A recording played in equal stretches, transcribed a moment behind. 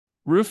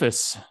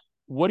Rufus,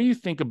 what do you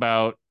think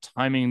about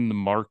timing the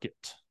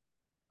market?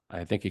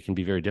 I think it can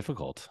be very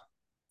difficult.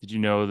 Did you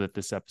know that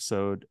this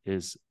episode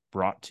is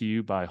brought to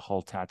you by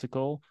Hull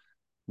Tactical,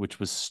 which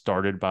was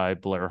started by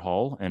Blair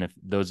Hull? And if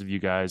those of you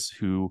guys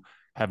who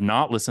have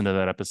not listened to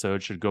that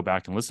episode should go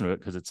back and listen to it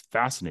because it's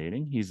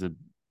fascinating. He's a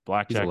He's a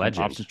blackjack and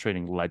legend. options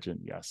trading legend.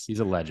 Yes. He's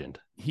a legend.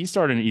 He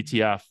started an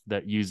ETF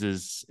that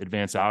uses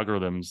advanced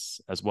algorithms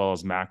as well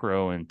as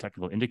macro and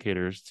technical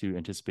indicators to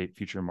anticipate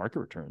future market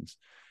returns.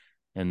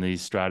 And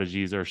these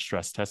strategies are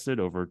stress tested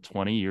over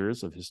 20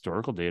 years of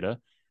historical data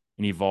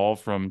and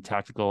evolved from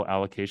tactical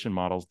allocation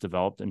models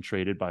developed and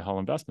traded by Hull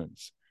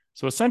Investments.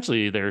 So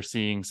essentially, they're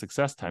seeing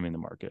success timing the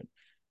market.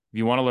 If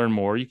you want to learn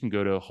more, you can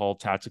go to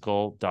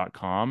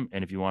hulltactical.com.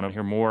 And if you want to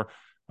hear more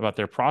about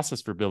their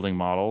process for building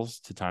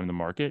models to time the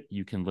market,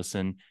 you can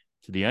listen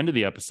to the end of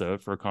the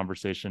episode for a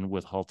conversation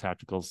with Hull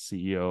Tactical's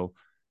CEO,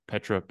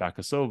 Petra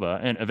Bakasova.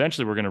 And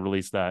eventually we're going to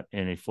release that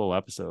in a full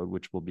episode,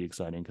 which will be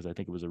exciting because I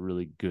think it was a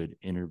really good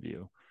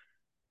interview.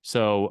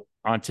 So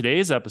on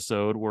today's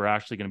episode, we're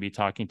actually going to be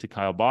talking to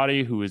Kyle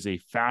Boddy, who is a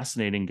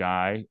fascinating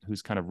guy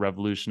who's kind of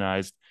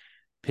revolutionized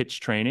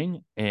pitch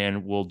training.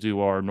 And we'll do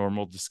our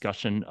normal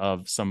discussion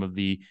of some of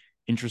the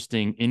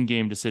interesting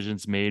in-game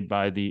decisions made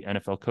by the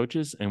NFL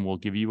coaches, and we'll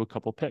give you a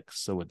couple picks.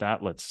 So with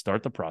that, let's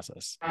start the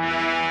process.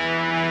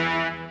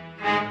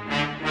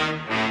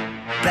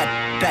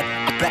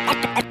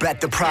 Bet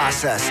the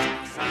process.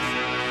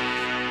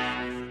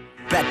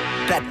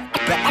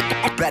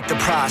 Bet the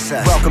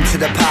process. Welcome to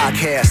the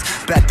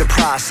podcast. Bet the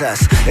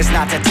process. It's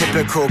not that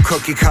typical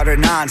cookie cutter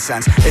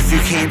nonsense. If you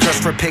came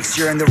just for picks,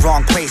 you're in the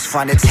wrong place.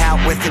 Find a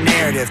tout with the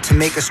narrative to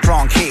make a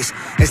strong case.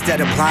 Instead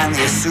of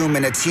blindly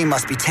assuming a team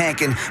must be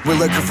tanking, we're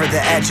looking for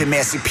the edge in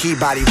Massey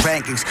Peabody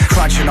rankings.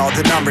 Crunching all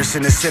the numbers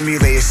in a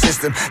simulated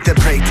system that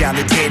break down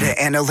the data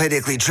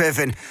analytically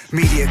driven.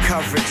 Media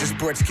coverage of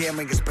sports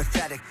gambling is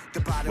pathetic.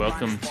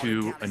 Welcome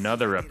to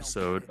another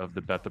episode of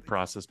the Bet the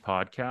Process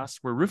podcast,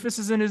 where Rufus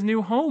is in his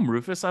new home.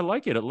 Rufus, I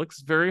like it. It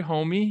looks very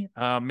homey.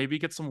 Maybe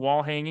get some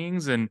wall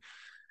hangings, and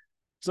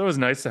it's always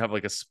nice to have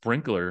like a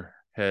sprinkler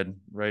head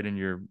right in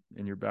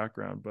your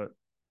background. But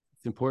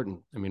it's important.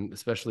 I mean,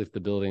 especially if the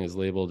building is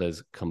labeled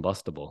as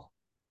combustible.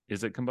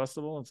 Is it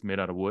combustible? It's made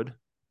out of wood.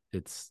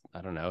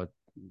 I don't know.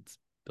 It's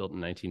built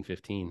in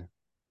 1915.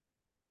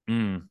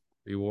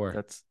 Pre-war.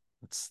 That's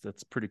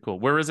pretty cool.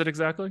 Where is it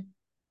exactly? Do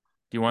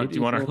you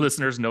want our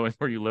listeners knowing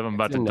where you live? I'm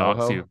about to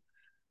dox you.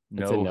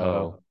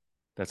 No.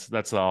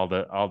 That's all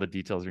the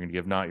details you're going to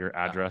give, not your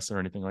address or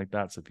anything like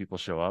that, so people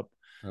show up.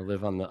 I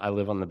live on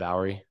the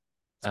Bowery.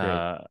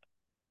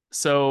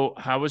 So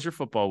how was your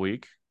football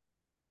week?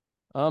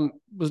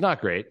 Was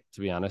not great,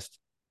 to be honest.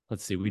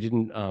 Let's see. We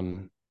didn't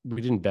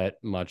bet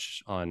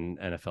much on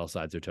NFL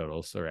sides or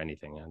totals or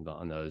anything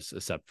on those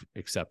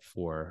except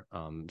for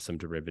some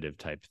derivative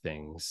type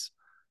things.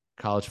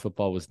 College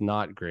football was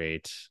not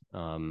great.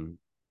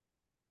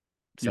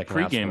 Your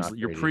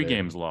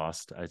pre-game's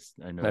lost.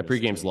 I know my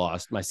pre-game's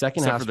lost. My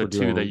second half for the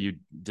two that you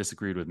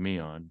disagreed with me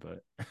on, but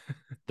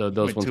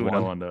those ones won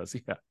on those.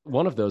 Yeah,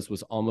 one of those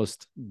was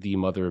almost the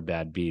mother of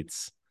bad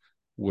beats,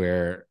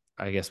 where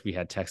I guess we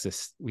had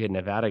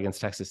Nevada against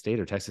Texas State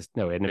or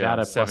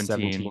Nevada plus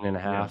 17 and a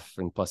half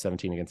and plus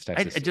 17 against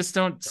Texas. I just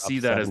don't see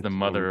that as the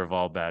mother of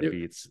all bad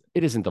beats.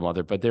 It isn't the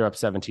mother, but they're up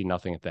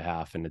 17-0 at the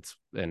half, and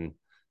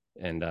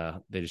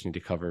they just need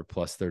to cover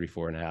plus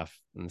 34 and a half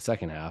in the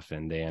second half,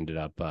 and they ended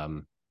up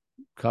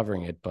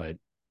covering it, but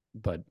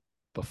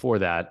before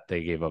that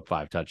they gave up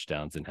 5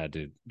 touchdowns and had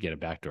to get a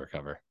backdoor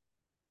cover.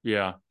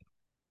 Yeah.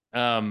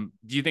 Do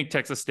you think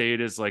Texas State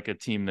is like a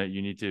team that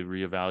you need to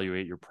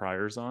reevaluate your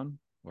priors on,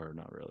 or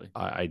not really?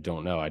 I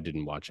don't know. I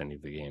didn't watch any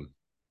of the game.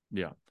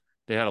 Yeah,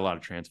 they had a lot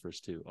of transfers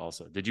too.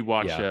 Also, did you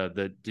watch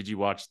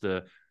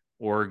the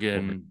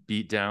Oregon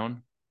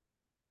beatdown?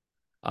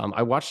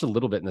 I watched a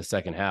little bit in the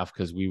second half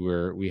because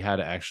we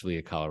had actually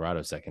a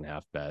Colorado second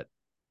half bet.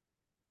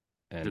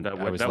 And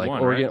I was like,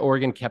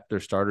 Oregon kept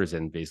their starters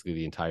in basically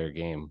the entire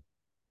game.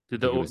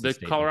 Did the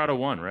Colorado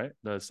won, right?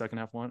 The second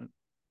half won?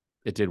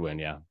 It did win,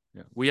 yeah.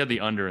 Yeah. We had the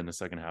under in the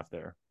second half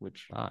there,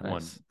 which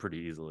won pretty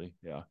easily.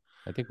 Yeah.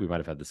 I think we might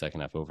have had the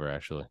second half over,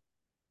 actually,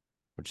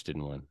 which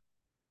didn't win.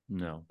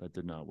 No, that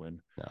did not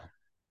win. No.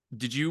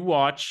 Did you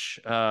watch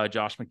the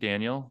Josh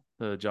McDaniel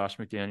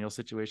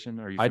situation?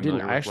 Are you? I didn't.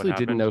 I actually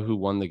didn't know who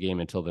won the game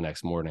until the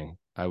next morning.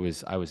 I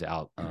was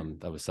out.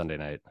 That was Sunday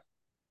night.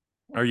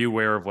 Are you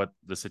aware of what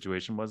the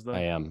situation was, though?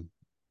 I am.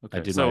 Okay.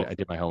 I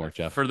did my homework,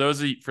 Jeff. For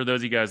those of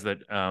you guys that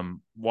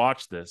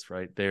watch this,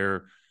 right?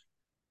 The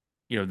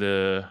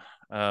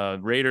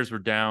Raiders were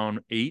down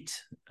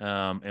 8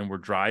 and were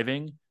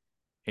driving,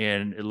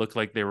 and it looked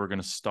like they were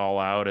going to stall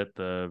out at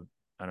the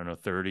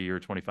 30 or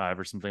 25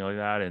 or something like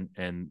that,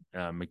 and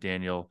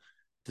McDaniel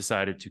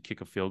decided to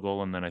kick a field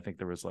goal, and then I think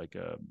there was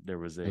a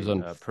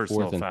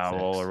personal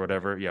foul or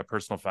whatever. Yeah,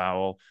 personal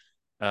foul.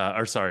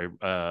 There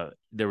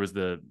was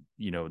the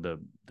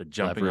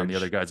jumping on the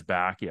other guy's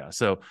back. Yeah.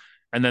 So,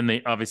 and then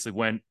they obviously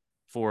went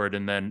for it,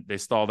 and then they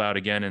stalled out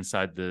again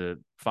inside the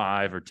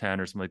 5 or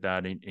 10 or something like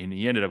that. And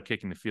he ended up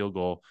kicking the field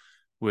goal.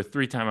 with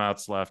 3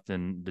 timeouts left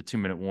and the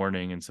 2-minute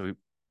warning. And so,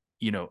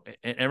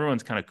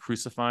 everyone's kind of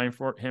crucifying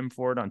him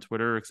for it on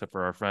Twitter, except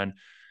for our friend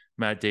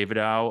Matt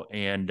Davidow.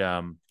 And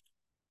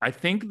I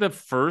think the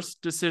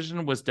first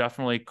decision was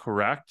definitely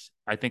correct.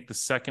 I think the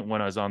second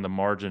one was on the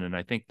margin. And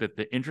I think that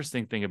the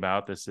interesting thing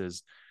about this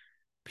is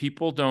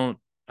people don't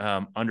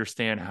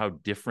understand how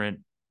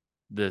different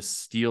the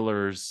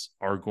Steelers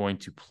are going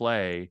to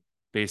play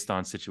based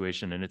on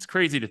situation. And it's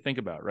crazy to think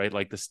about, right?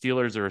 Like the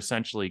Steelers are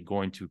essentially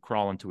going to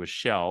crawl into a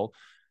shell,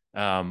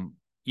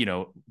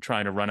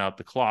 trying to run out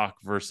the clock,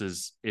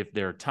 versus if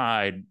they're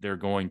tied, they're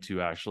going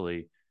to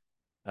actually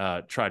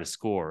try to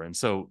score. And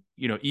so,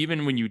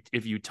 even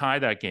if you tie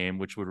that game,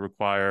 which would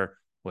require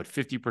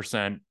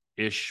 50%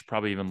 ish,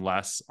 probably even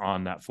less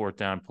on that 4th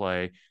down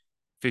play,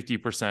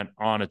 50%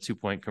 on a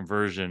 2-point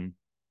conversion,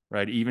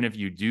 right? Even if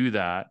you do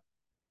that,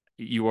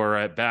 you are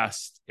at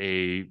best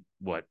a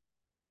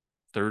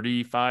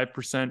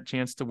 35%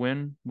 chance to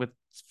win with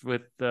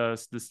the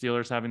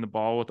Steelers having the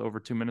ball with over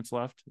 2 minutes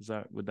left.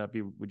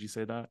 Would you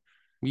say that?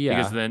 Yeah,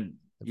 because then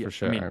for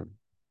sure.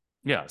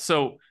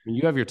 So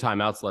you have your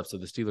timeouts left, so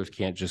the Steelers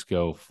can't just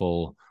go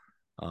full.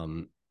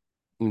 The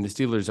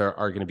Steelers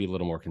are going to be a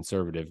little more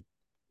conservative.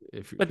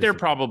 But they're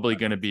probably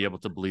going to be able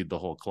to bleed the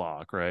whole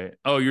clock, right?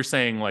 Oh, you're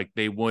saying like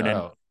they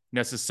wouldn't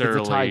necessarily.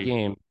 It's a tie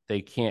game.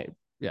 They can't.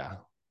 Yeah.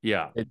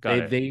 Yeah.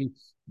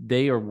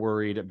 They are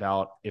worried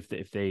about if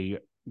they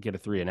get a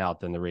 3 and out,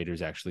 then the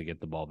Raiders actually get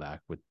the ball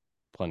back with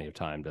plenty of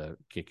time to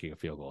kick a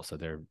field goal. So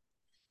they're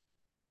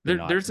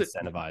not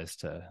incentivized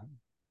to.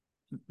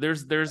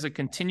 There's a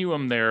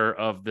continuum there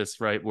of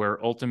this, right?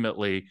 Where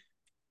ultimately,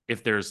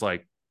 if there's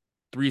like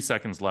 3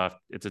 seconds left,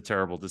 it's a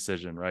terrible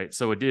decision, right?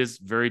 So it is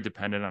very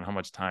dependent on how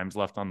much time's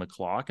left on the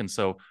clock. And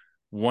so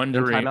I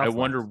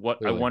wonder what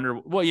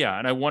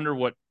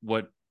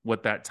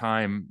that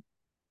time,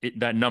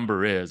 that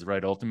number is,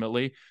 right?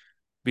 Ultimately,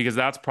 because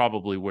that's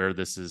probably where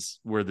this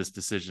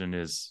decision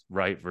is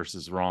right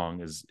versus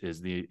wrong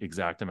is the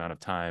exact amount of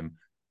time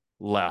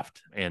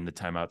left and the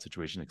timeout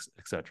situation,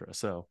 et cetera.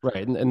 So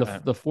right, and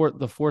the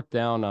fourth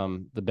down,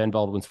 the Ben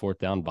Baldwin's 4th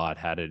down bot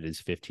had it as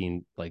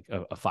 15, like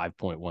a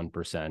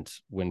 5.1%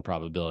 win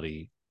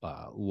probability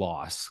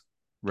loss,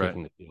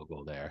 kicking the field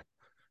goal there.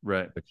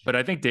 Right, but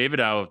I think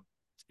Davidow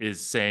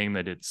is saying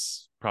that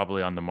it's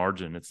probably on the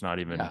margin. It's not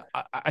even. Yeah,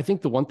 I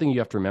think the one thing you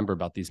have to remember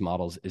about these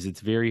models is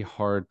it's very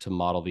hard to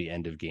model the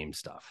end of game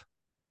stuff.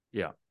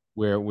 Yeah,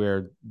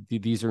 where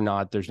these are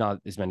not. There's not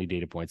as many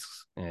data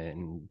points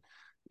and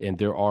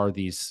there are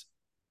these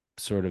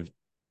sort of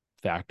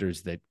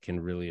factors that can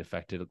really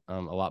affect it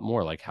a lot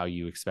more, like how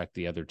you expect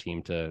the other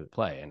team to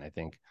play. And I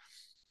think,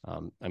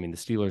 the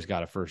Steelers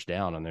got a 1st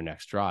down on their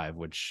next drive,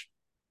 which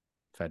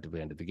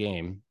effectively ended the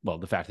game. Well,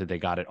 the fact that they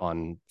got it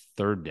on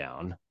 3rd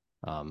down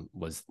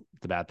was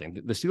the bad thing.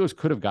 The Steelers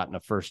could have gotten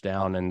a 1st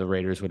down and the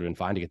Raiders would have been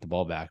fine to get the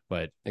ball back,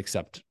 but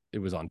except it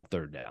was on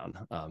 3rd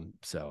down.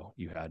 So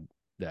you had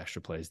the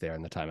extra plays there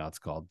and the timeouts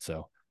called.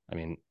 So,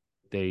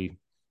 they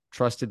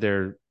trusted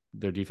their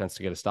defense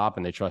to get a stop,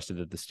 and they trusted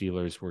that the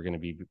Steelers were going to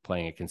be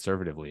playing it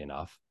conservatively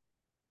enough.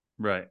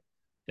 Right.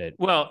 And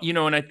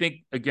I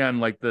think, again,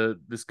 like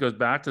this goes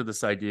back to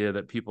this idea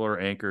that people are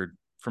anchored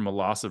from a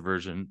loss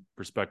aversion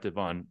perspective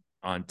on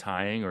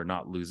tying or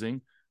not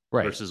losing,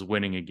 right, versus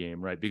winning a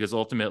game, right? Because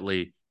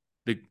ultimately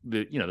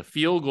the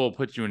field goal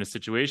puts you in a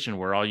situation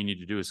where all you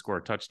need to do is score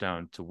a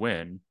touchdown to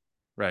win,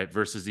 right?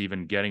 Versus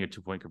even getting a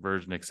 2-point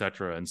conversion, et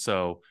cetera. And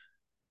so,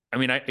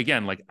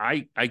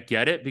 I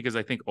get it, because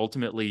I think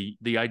ultimately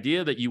the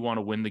idea that you want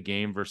to win the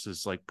game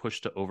versus like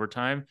push to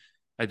overtime,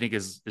 I think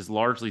is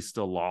largely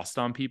still lost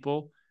on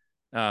people.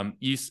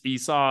 You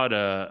saw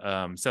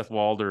it. Seth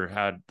Walder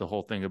had the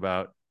whole thing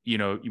about,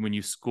 when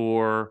you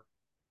score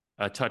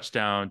a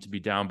touchdown to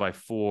be down by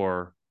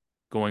 4,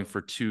 going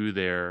for 2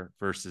 there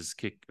versus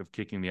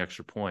kicking the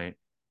extra point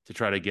to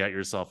try to get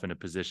yourself in a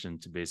position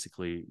to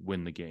basically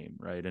win the game,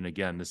 right? And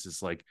again, this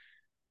is like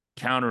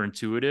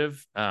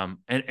counterintuitive.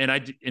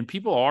 And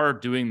people are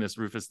doing this,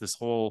 Rufus, this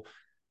whole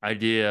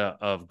idea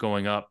of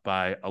going up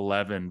by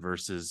 11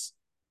 versus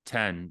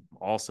 10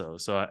 also.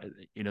 So,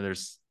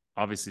 there's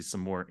obviously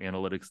some more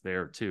analytics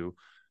there too,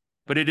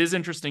 but it is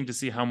interesting to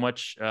see how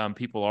much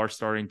people are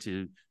starting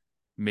to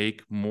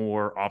make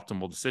more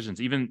optimal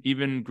decisions.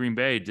 Even Green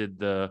Bay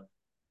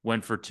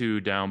went for 2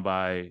 down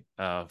by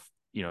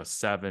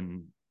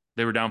 7.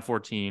 They were down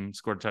 14,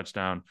 scored a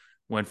touchdown,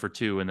 went for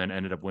 2, and then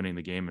ended up winning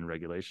the game in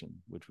regulation,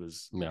 which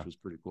was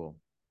pretty cool.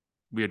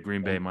 We had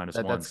Green Bay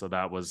 -1, so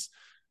that was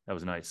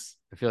nice.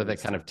 I feel like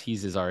that kind of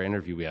teases our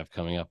interview we have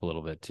coming up a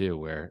little bit too,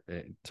 where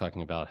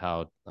talking about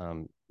how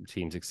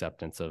teams'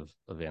 acceptance of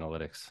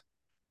analytics.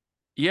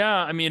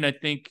 Yeah, I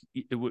think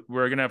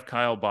we're gonna have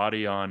Kyle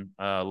Boddy on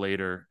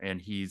later,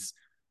 and he's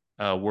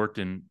worked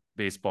in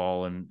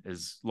baseball and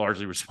is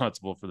largely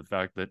responsible for the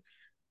fact that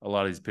a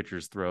lot of these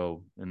pitchers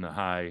throw in the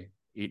high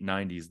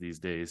 890s these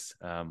days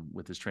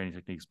with his training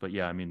techniques. But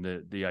yeah,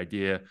 the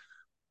idea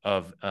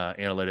of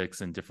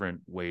analytics and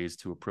different ways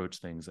to approach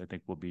things, I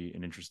think will be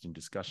an interesting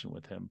discussion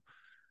with him.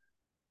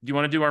 Do you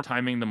want to do our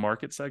timing the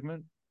market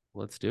segment?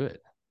 Let's do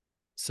it.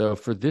 So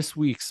for this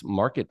week's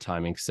market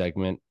timing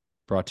segment,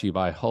 brought to you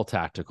by Hull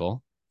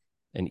Tactical,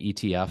 an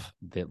ETF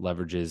that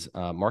leverages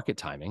market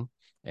timing,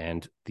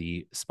 and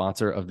the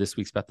sponsor of this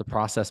week's Bet the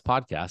Process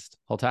podcast,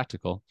 Hull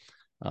Tactical.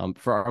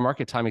 For our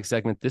market timing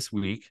segment this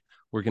week,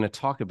 we're going to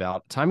talk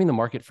about timing the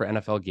market for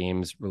NFL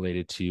games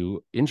related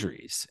to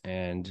injuries.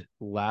 And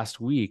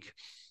last week,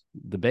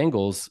 the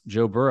Bengals,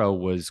 Joe Burrow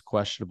was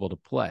questionable to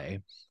play.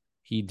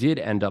 He did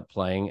end up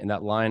playing, and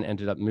that line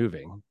ended up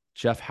moving.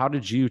 Jeff, how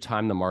did you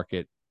time the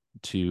market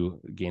to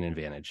gain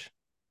advantage?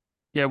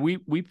 Yeah, we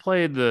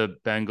played the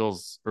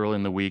Bengals early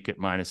in the week at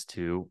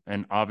 -2.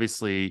 And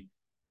obviously,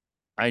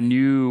 I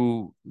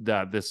knew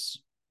that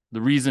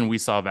the reason we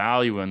saw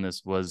value in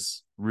this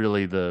was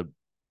really the,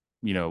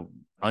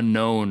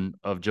 unknown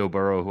of Joe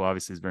Burrow, who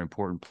obviously is very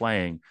important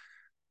playing.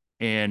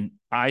 And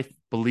I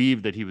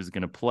believed that he was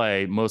going to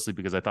play, mostly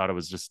because I thought it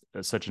was just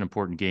such an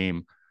important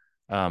game,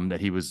 that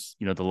he was,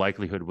 the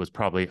likelihood was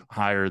probably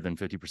higher than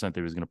 50%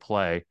 that he was going to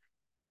play.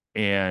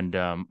 And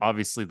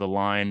obviously the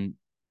line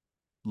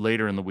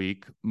later in the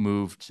week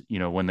moved,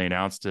 when they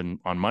announced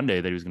on Monday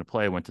that he was going to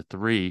play, went to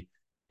 3.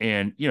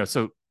 And,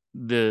 so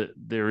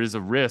there is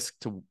a risk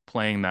to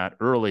playing that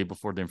early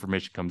before the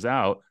information comes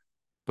out.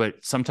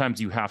 But sometimes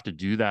you have to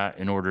do that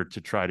in order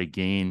to try to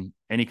gain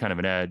any kind of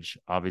an edge,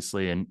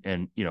 obviously.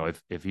 And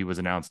if he was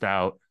announced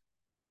out,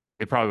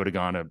 it probably would have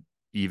gone to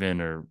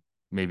even, or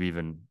maybe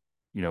even,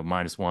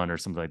 -1 or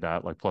something like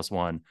that, like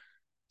 +1.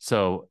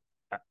 So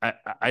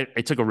I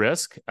took a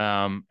risk.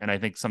 And I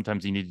think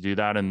sometimes you need to do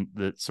that. And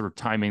the sort of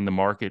timing the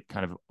market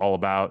kind of all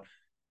about,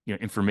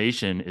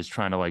 information is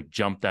trying to like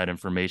jump that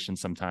information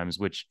sometimes,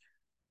 which,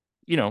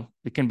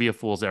 it can be a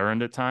fool's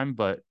errand at time,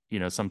 but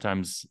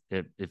sometimes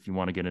if you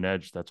want to get an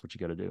edge, that's what you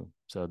got to do.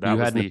 So that you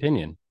was had an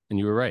opinion and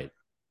you were right.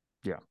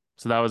 Yeah.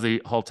 So that was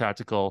the Hull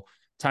Tactical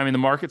timing the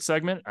market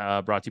segment,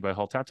 brought to you by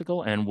Hull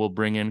Tactical. And we'll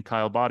bring in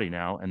Kyle Boddy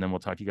now, and then we'll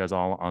talk to you guys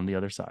all on the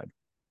other side.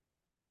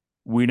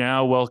 We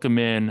now welcome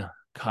in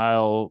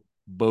Kyle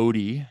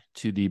Boddy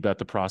to the Bet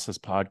the Process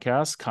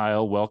podcast.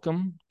 Kyle,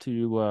 welcome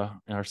to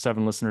our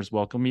 7 listeners.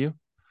 Welcome you.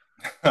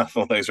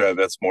 Well, thanks, Rad.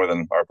 That's more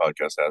than our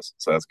podcast has,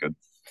 so that's good.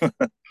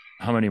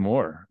 How many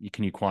more?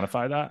 Can you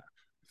quantify that?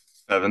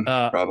 7,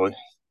 probably.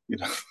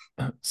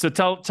 So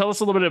tell us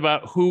a little bit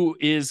about who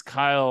is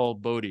Kyle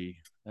Boddy.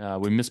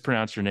 We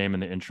mispronounced your name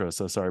in the intro,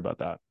 so sorry about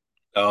that.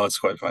 Oh, it's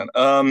quite fine.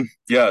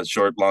 Yeah,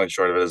 long and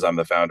short of it is I'm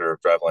the founder of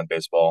Driveline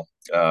Baseball,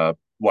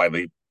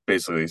 widely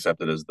basically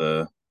accepted as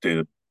the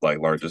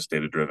largest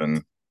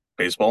data-driven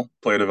baseball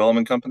player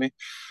development company.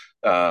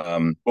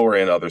 But we're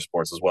in other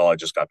sports as well. I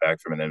just got back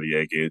from an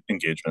NBA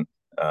engagement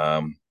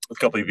with a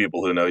couple of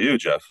people who know you,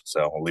 Jeff.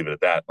 So I'll leave it at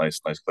that. Nice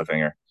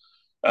cliffhanger.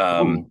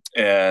 Well,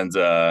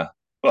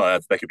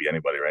 that could be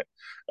anybody, right?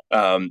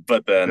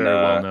 But then, very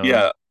well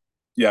known.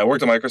 I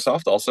worked at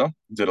Microsoft also.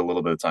 Did a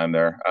little bit of time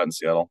there out in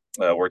Seattle.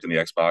 Worked in the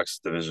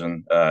Xbox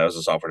division. I was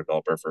a software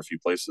developer for a few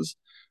places.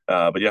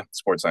 But yeah,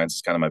 sports science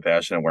is kind of my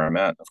passion and where I'm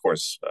at. Of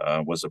course,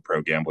 was a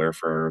pro gambler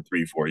for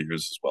 3-4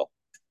 years as well.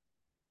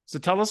 So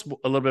tell us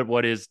a little bit,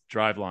 what is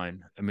Driveline?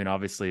 I mean,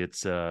 obviously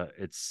it's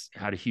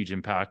had a huge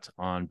impact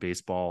on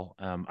baseball.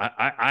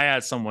 I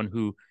had someone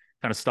who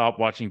kind of stopped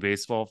watching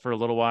baseball for a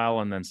little while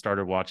and then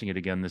started watching it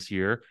again this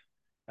year.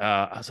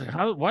 I was like,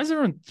 why is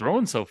everyone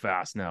throwing so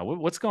fast now?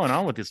 What's going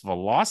on with this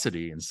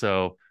velocity? And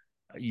so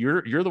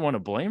you're the one to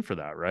blame for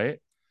that, right?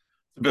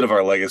 It's a bit of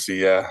our legacy.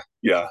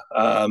 Yeah.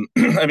 I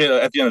mean,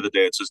 at the end of the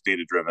day, it's just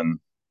data-driven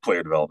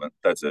player development.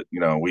 That's it.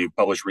 We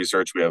publish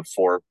research. We have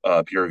 4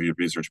 peer-reviewed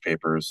research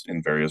papers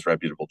in various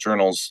reputable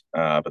journals.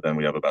 But then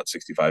we have about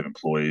 65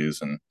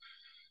 employees and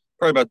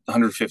probably about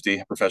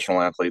 150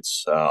 professional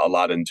athletes. A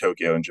lot in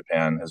Tokyo and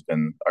Japan has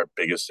been our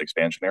biggest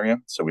expansion area.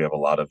 So we have a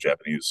lot of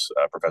Japanese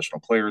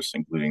professional players,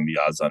 including the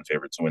odds-on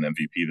favorite to win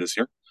MVP this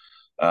year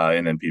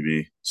in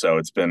NPB. So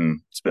it's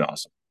been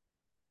awesome.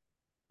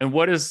 And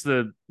what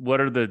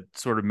are the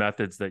sort of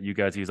methods that you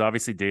guys use?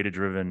 Obviously, data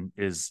driven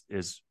is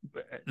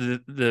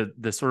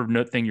the sort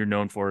of thing you're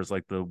known for is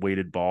like the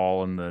weighted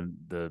ball and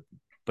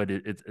but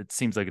it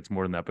seems like it's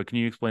more than that. But can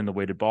you explain the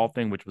weighted ball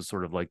thing, which was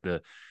sort of like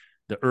the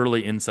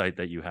early insight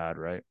that you had,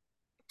 right?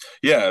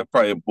 Yeah,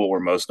 probably what we're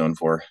most known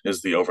for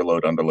is the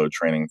overload underload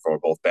training for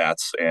both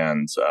bats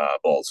and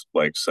balls.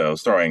 So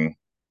throwing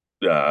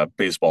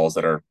baseballs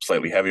that are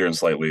slightly heavier and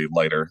slightly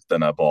lighter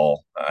than a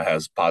ball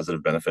has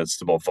positive benefits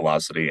to both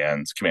velocity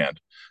and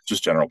command,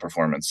 just general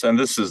performance. And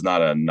this is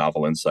not a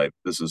novel insight.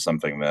 This is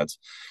something that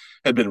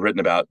had been written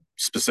about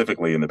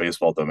specifically in the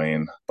baseball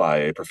domain by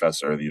a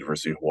professor at the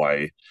University of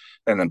Hawaii.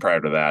 And then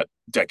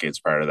decades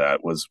prior to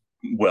that, was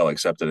well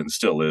accepted and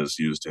still is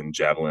used in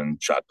javelin,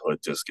 shot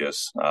put,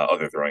 discus,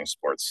 other throwing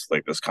sports.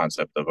 Like this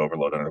concept of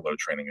overload underload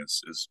training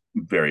is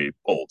very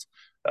old.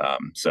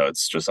 So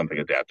it's just something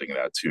adapting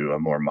that to a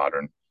more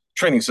modern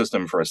training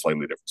system for a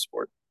slightly different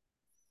sport.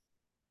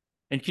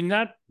 And can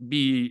that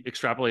be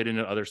extrapolated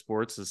into other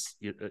sports as,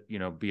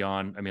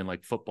 beyond, I mean,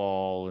 like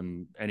football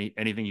and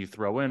anything you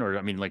throw in, or,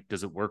 I mean, like,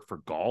 does it work for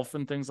golf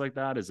and things like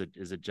that? Is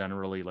it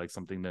generally like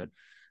something that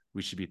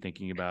we should be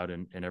thinking about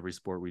in every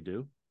sport we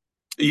do?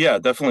 Yeah,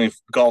 definitely.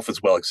 Golf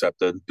is well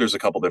accepted. There's a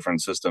couple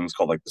different systems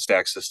called like the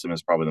Stack system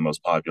is probably the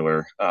most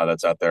popular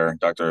that's out there.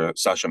 Dr.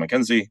 Sasha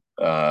McKenzie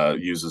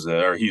uses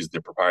it, or he's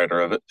the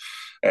proprietor of it,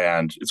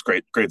 and it's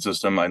great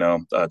system. I know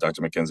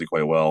Dr. McKenzie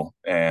quite well,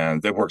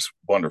 and it works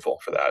wonderful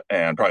for that.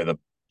 And probably the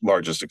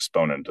largest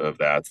exponent of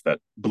that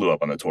blew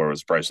up on the tour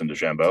was Bryson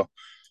DeChambeau.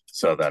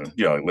 So then,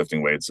 like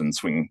lifting weights and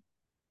swinging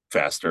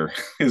faster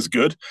is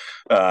good.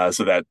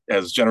 So that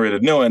has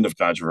generated no end of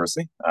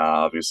controversy,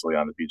 obviously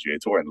on the PGA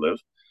Tour and Live.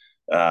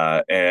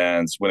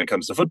 And when it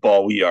comes to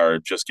football, we are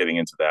just getting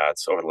into that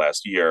over the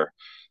last year.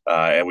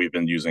 And we've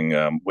been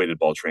using weighted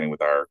ball training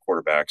with our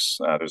quarterbacks.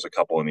 There's a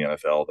couple in the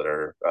NFL that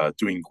are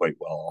doing quite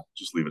well.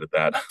 Just leave it at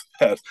that.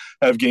 That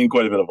have gained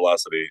quite a bit of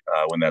velocity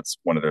when that's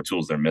one of their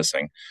tools they're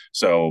missing.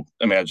 So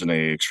imagine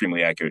a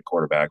extremely accurate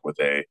quarterback with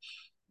a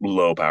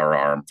low power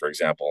arm, for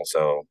example.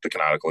 So the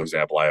canonical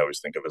example I always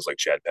think of is like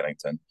Chad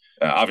Pennington.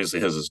 Obviously,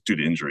 his is due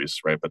to injuries,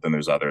 right? But then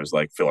there's others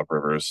like Philip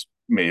Rivers,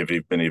 may have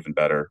been even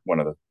better. One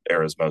of the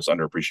era's most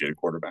underappreciated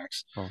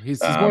quarterbacks. Well, he's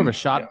more of a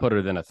shot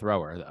putter than a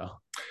thrower, though.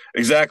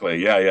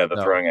 Exactly. Yeah. The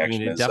so, throwing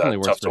action it is definitely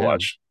works tough to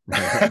watch.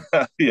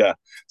 Yeah.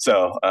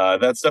 So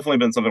that's definitely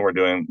been something we're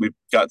doing. We've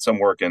got some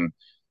work in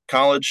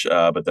college,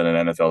 but then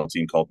an NFL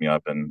team called me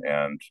up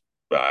and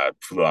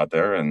flew out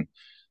there, and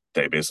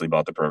they basically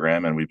bought the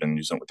program, and we've been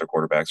using it with their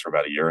quarterbacks for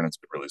about a year, and it's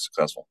been really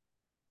successful.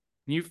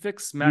 Can you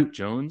fix Mac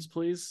Jones,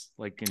 please?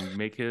 Like, and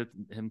make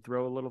him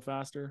throw a little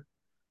faster?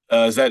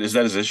 Is that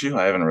his issue?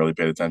 I haven't really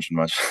paid attention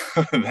much.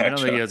 I don't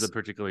think he has a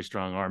particularly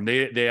strong arm.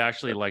 They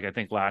actually, like, I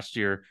think last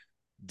year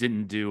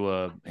didn't do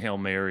a Hail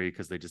Mary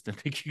because they just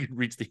didn't think he could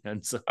reach the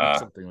end zone or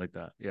something like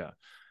that. Yeah.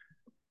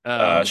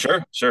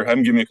 Sure. Have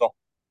him give me a call.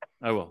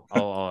 I will.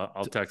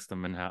 I'll text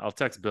him, and I'll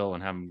text Bill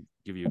and have him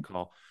give you a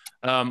call.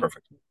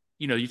 Perfect.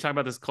 You talk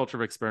about this culture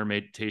of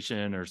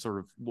experimentation, or sort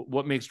of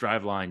what makes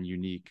Driveline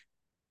unique.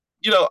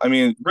 I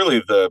mean, really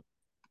the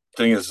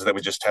thing is that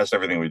we just test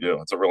everything we do.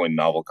 It's a really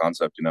novel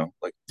concept,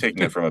 like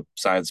taking it from a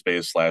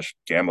science-based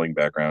 / gambling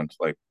background.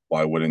 Like,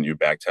 why wouldn't you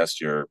back test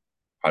your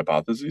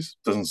hypotheses?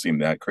 Doesn't seem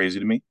that crazy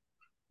to me.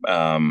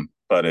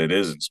 But it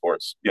is in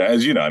sports. Yeah,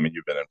 as you know, I mean,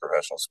 you've been in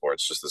professional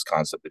sports, just this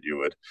concept that you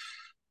would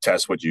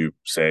test what you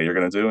say you're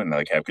going to do and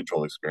like have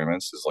controlled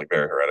experiments is like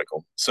very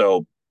heretical.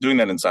 So doing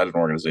that inside of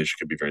an organization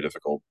could be very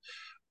difficult.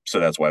 So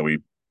that's why we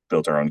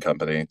built our own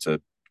company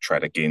to try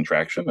to gain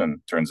traction.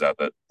 And turns out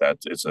that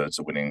it's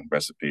a winning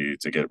recipe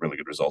to get really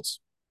good results.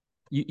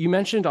 You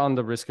mentioned on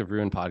the Risk of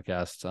Ruin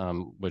podcast,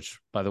 which,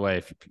 by the way,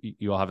 if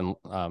you all haven't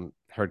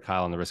heard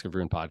Kyle on the Risk of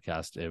Ruin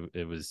podcast,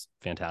 it was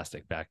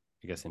fantastic back,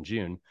 I guess, in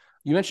June.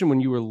 You mentioned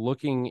when you were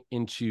looking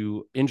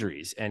into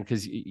injuries, and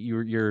because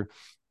you're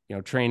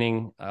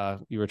training,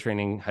 you were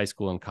training high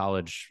school and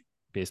college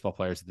baseball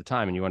players at the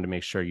time, and you wanted to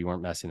make sure you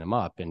weren't messing them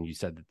up. And you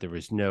said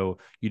that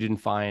you didn't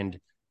find,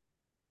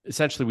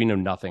 essentially, we know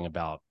nothing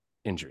about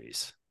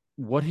injuries.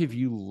 What have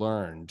you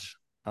learned,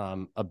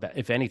 about,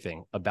 if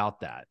anything,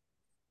 about that?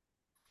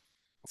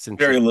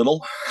 Very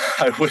little.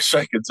 I wish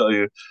I could tell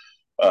you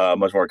a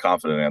much more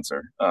confident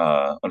answer.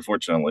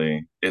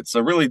 Unfortunately, it's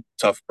a really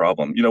tough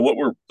problem.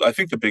 I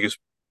think the biggest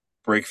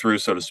breakthrough,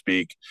 so to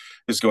speak,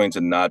 is going to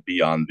not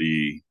be on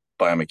the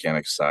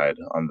biomechanics side,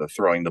 on the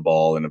throwing the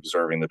ball and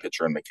observing the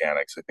pitcher and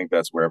mechanics. I think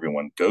that's where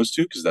everyone goes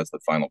to because that's the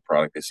final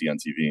product they see on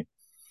TV.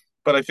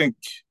 But I think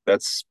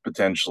that's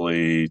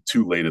potentially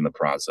too late in the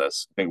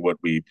process. I think what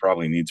we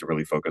probably need to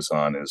really focus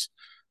on is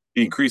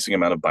the increasing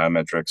amount of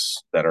biometrics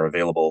that are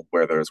available,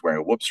 whether it's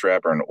wearing a whoop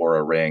strap or an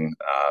Aura ring,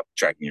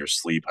 tracking your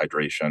sleep,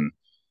 hydration,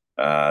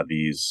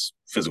 these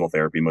physical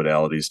therapy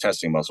modalities,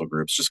 testing muscle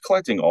groups, just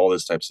collecting all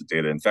this types of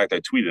data. In fact, I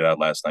tweeted out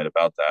last night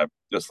about that.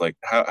 Just like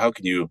how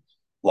can you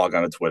log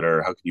on to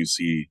Twitter? How can you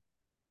see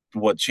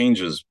what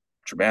changes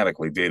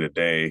dramatically day to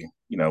day,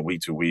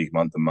 week to week,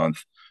 month to month,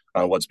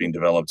 what's being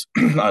developed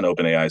on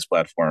OpenAI's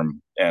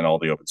platform and all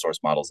the open source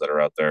models that are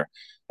out there,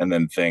 and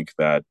then think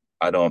that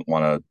I don't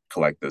want to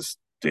collect this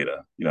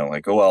data,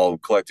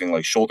 collecting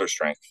like shoulder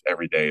strength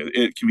every day,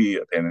 it can be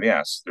a pain in the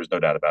ass. There's no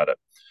doubt about it.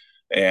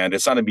 And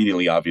it's not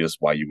immediately obvious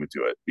why you would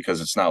do it,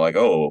 because it's not like,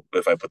 oh,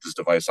 if I put this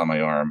device on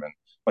my arm and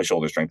my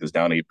shoulder strength is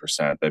down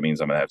 8%, that means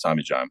I'm going to have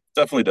Tommy John.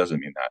 Definitely doesn't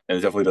mean that. And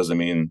it definitely doesn't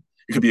mean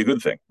it could be a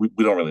good thing. We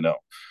don't really know.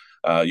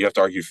 You have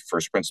to argue for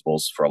first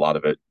principles for a lot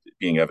of it.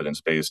 Being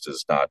evidence-based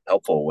is not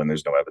helpful when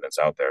there's no evidence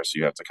out there. So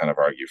you have to kind of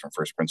argue from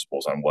first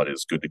principles on what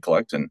is good to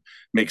collect and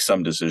make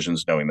some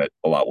decisions knowing that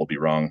a lot will be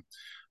wrong.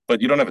 But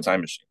you don't have a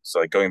time machine. So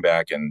like going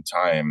back in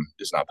time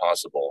is not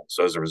possible.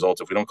 So as a result,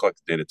 if we don't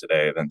collect the data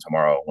today, then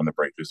tomorrow when the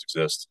breakthroughs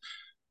exist,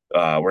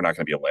 we're not going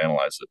to be able to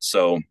analyze it.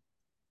 So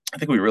I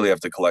think we really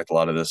have to collect a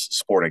lot of this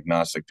sport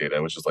agnostic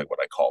data, which is like what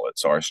I call it.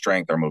 So our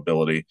strength, our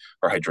mobility,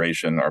 our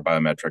hydration, our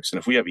biometrics. And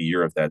if we have a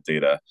year of that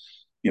data,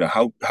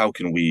 how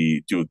can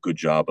we do a good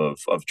job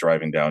of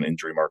driving down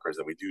injury markers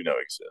that we do know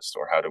exist,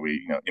 or how do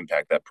we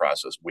impact that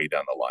process way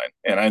down the line?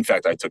 And in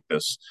fact, I took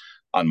this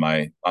on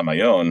my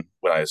own.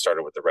 When I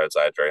started with the Reds,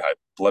 I had very high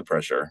blood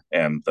pressure,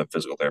 and the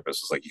physical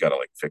therapist was like, "You got to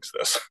like fix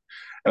this."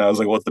 And I was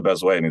like, "What's the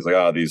best way?" And he's like,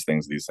 "Oh, these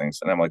things, these things."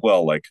 And I'm like,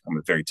 "Well, like I'm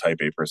a very type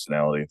A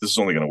personality. This is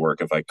only going to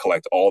work if I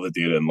collect all the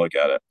data and look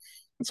at it."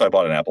 And so I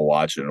bought an Apple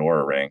Watch and an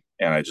Aura Ring,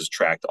 and I just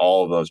tracked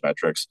all of those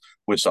metrics,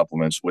 which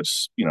supplements,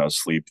 which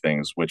sleep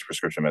things, which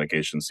prescription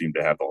medications seem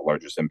to have the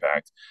largest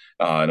impact,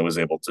 and it was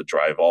able to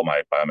drive all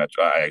my biometrics.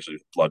 I actually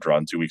blood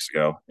drawn 2 weeks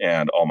ago,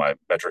 and all my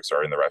metrics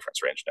are in the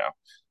reference range now.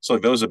 So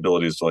like those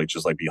abilities to like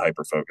just like be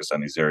hyper focused on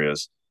these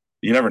areas,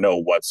 you never know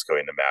what's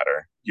going to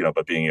matter,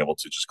 but being able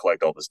to just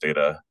collect all this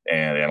data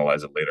and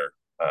analyze it later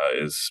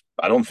is,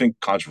 I don't think,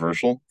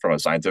 controversial from a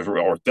scientific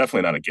or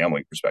definitely not a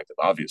gambling perspective.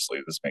 Obviously,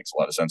 this makes a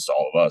lot of sense to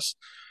all of us.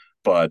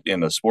 But in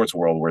the sports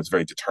world where it's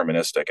very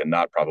deterministic and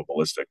not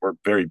probabilistic, we're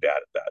very bad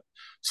at that.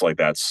 So like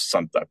that's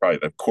something probably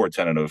the core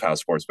tenet of how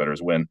sports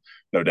bettors win,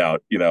 no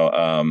doubt.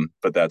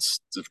 But that's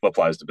what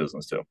applies to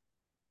business too.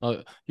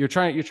 You're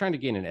trying to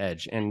gain an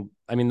edge, and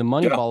I mean Yeah,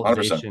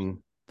 100%.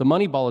 the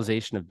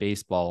moneyballization of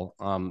baseball,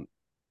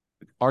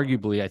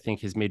 arguably, I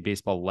think has made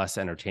baseball less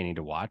entertaining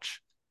to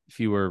watch.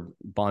 Fewer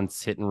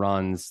bunts, hit and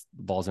runs,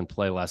 balls in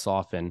play less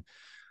often.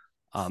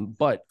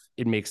 But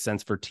it makes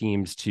sense for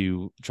teams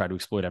to try to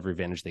exploit every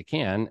advantage they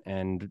can.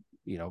 And,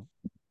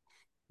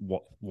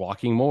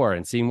 walking more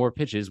and seeing more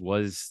pitches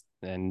was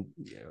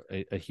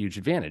a huge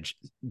advantage.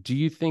 Do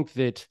you think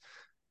that,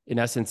 in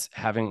essence,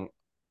 having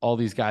all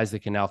these guys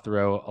that can now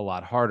throw a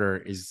lot harder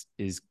is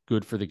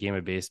good for the game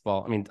of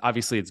baseball? I mean,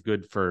 obviously it's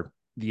good for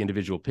the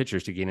individual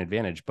pitchers to gain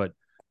advantage, but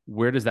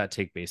where does that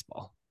take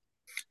baseball?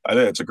 I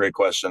think it's a great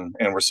question,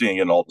 and we're seeing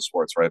it in all the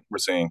sports, right? We're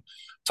seeing a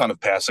ton of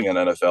passing in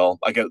NFL.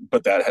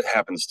 But that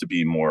happens to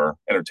be more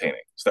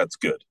entertaining, so that's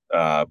good.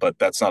 But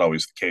that's not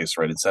always the case,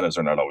 right? Incentives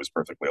are not always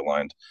perfectly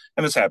aligned,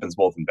 and this happens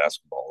both in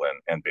basketball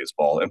and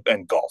baseball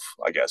and golf.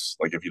 I guess,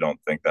 like if you don't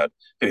think that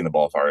hitting the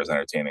ball far is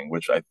entertaining,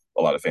 which a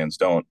lot of fans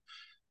don't.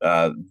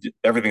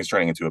 Everything's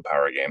turning into a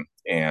power game,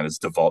 and it's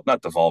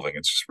not devolving.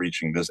 It's just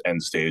reaching this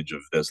end stage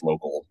of this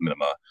local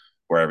minima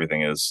where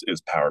everything is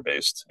power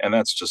based, and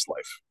that's just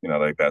life.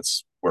 Like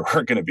that's where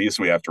we're going to be.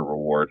 So we have to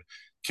reward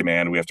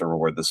command. We have to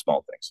reward the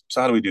small things. So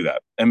how do we do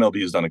that?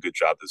 MLB has done a good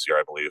job this year,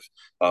 I believe,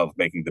 of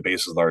making the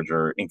bases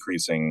larger,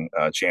 increasing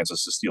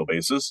chances to steal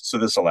bases. So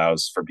this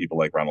allows for people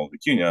like Ronald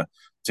Acuna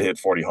to hit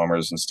 40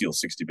 homers and steal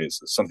 60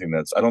 bases, something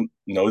that's, I don't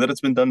know that it's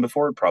been done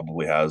before. It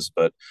probably has,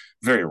 but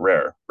very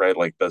rare, right?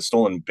 Like the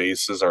stolen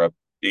bases are up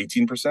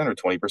 18% or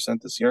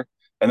 20% this year.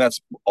 And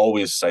that's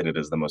always cited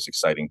as the most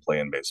exciting play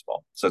in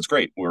baseball. So it's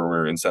great.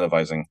 We're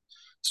incentivizing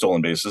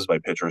stolen bases by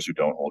pitchers who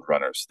don't hold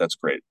runners. That's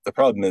great. The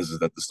problem is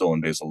that the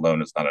stolen base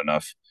alone is not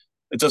enough.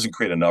 It doesn't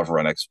create enough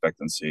run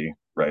expectancy,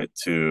 right,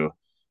 to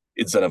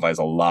incentivize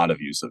a lot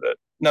of use of it.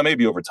 Now,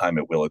 maybe over time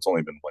it will. It's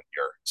only been 1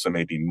 year. So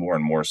maybe more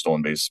and more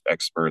stolen base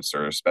experts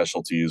or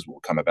specialties will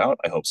come about.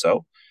 I hope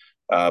so.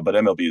 But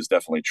MLB is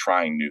definitely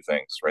trying new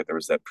things, right? There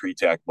was that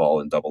pre-tack ball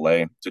in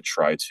AA to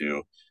try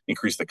to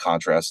increase the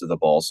contrast of the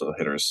ball so the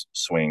hitters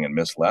swing and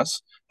miss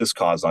less. This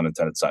caused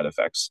unintended side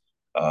effects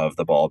of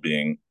the ball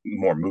being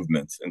more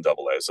movement in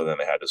AA. So then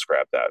they had to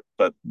scrap that.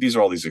 But these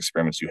are all these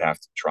experiments you have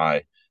to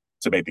try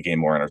to make the game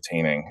more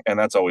entertaining. And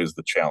that's always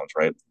the challenge,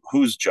 right?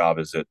 Whose job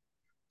is it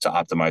to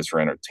optimize for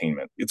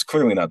entertainment? It's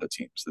clearly not the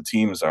teams. The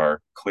teams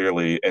are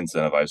clearly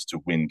incentivized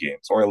to win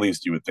games, or at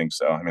least you would think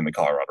so. I mean, the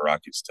Colorado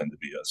Rockies tend to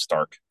be a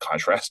stark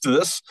contrast to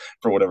this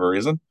for whatever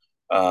reason.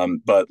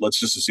 But let's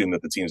just assume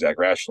that the teams act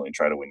rationally and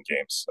try to win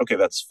games. Okay,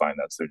 that's fine.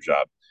 That's their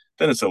job.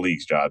 Then it's the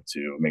league's job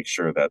to make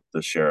sure that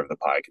the share of the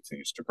pie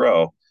continues to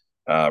grow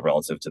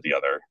relative to the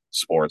other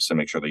sports and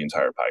make sure the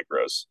entire pie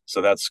grows.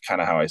 So that's kind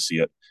of how I see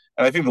it.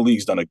 And I think the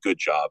league's done a good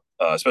job,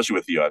 especially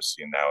with the UFC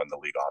now in the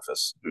league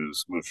office,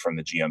 who's moved from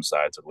the GM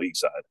side to the league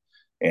side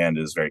and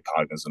is very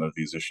cognizant of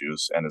these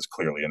issues and has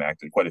clearly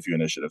enacted quite a few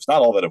initiatives.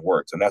 Not all that have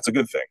worked, and that's a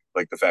good thing.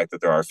 Like the fact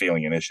that there are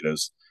failing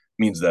initiatives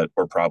means that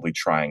we're probably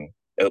trying.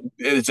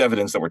 It's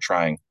evidence that we're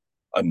trying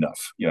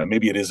enough.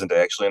 Maybe it isn't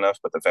actually enough,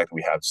 but the fact that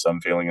we have some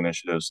failing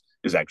initiatives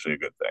is actually a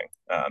good thing.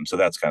 So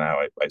that's kind of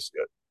how I see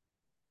it.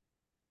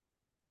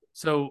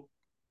 So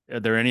are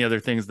there any other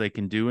things they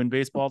can do in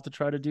baseball to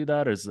try to do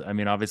that?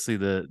 Obviously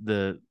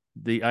the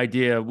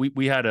idea,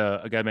 we had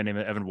a guy by the name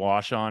of Evan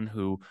Wash on,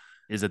 who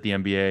is at the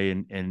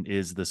NBA and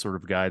is the sort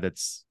of guy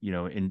that's,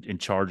 in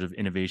charge of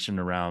innovation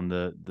around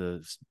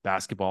the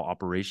basketball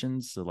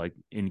operations. So like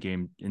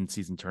in-game,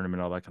 in-season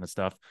tournament, all that kind of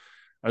stuff.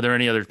 Are there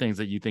any other things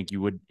that you think you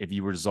would, if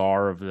you were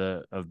czar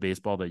of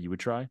baseball, that you would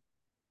try? I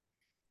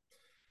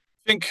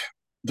think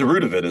the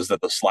root of it is that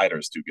the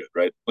sliders do good,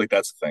 right? Like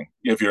that's the thing.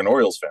 If you're an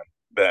Orioles fan,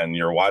 then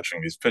you're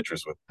watching these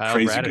pitchers with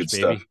crazy Bradish,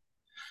 good baby. stuff.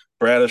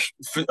 Bradish,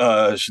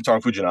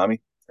 Shintaro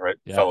Fujinami, right?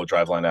 Yeah. Fellow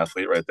driveline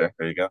athlete right there.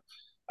 There you go.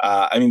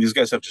 These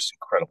guys have just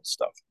incredible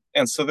stuff.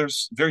 And so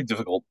there's very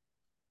difficult.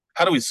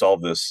 How do we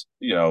solve this,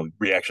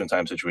 reaction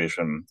time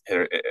situation?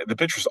 The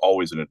pitcher's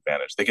always an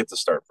advantage. They get to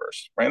start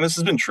first, right? And this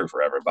has been true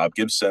forever. Bob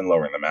Gibson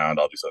lowering the mound,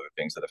 all these other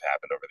things that have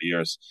happened over the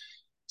years.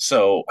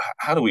 So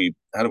how do we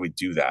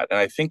do that? And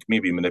I think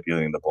maybe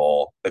manipulating the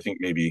ball. I think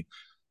maybe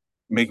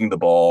making the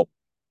ball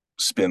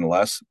spin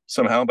less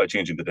somehow by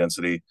changing the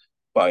density,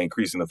 by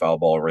increasing the foul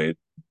ball rate.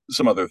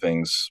 Some other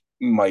things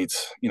might,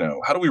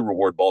 how do we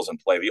reward balls in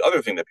play? The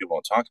other thing that people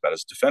don't talk about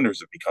is defenders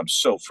have become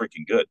so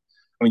freaking good.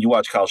 I mean, you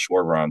watch Kyle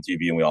Schwarber on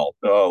TV and we all,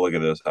 oh, look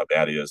at this, how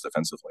bad he is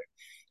defensively.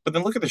 But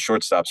then look at the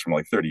shortstops from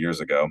like 30 years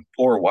ago,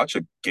 or watch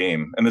a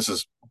game. And this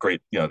is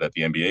great, that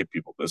the NBA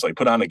people, it's like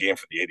put on a game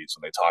from the 80s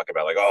when they talk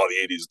about like, oh,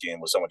 the 80s game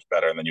was so much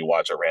better. And then you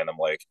watch a random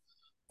like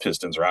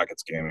Pistons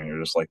Rockets game and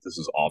you're just like, this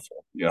is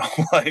awful.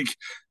 Like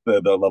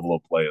the level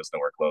of play is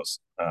nowhere close.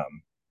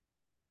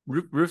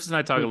 Rufus and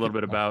I talk a little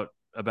bit about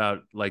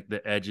like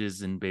the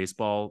edges in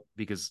baseball,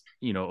 because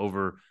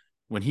over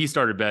when he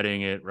started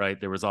betting it, right,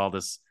 there was all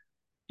this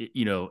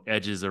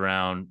edges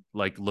around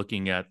like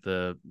looking at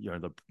the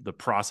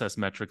process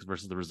metrics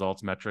versus the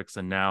results metrics,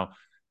 and now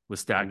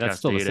with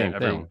StatCast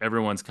data,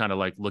 everyone's kind of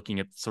like looking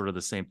at sort of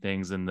the same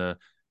things and the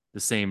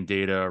same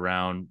data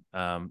around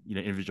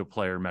individual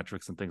player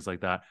metrics and things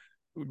like that.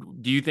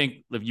 Do you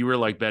think if you were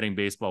like betting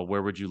baseball,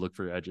 where would you look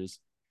for edges?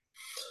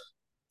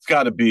 It's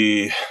got to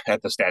be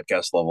at the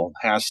StatCast level,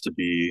 has to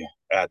be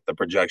at the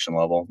projection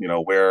level.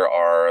 Where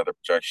are the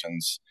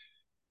projections?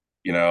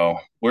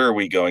 Where are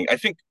we going? I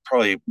think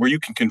probably where you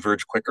can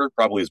converge quicker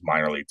probably is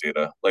minor league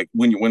data. Like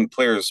when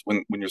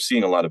you're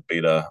seeing a lot of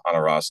beta on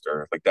a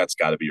roster, like that's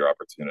got to be your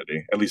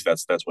opportunity. At least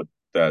that's what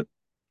that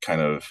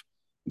kind of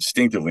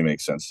instinctively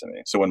makes sense to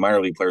me. So when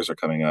minor league players are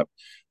coming up,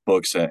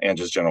 books and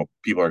just general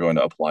people are going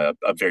to apply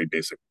a very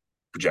basic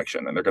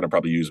projection, and they're going to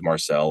probably use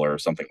Marcel or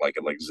something like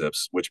it, like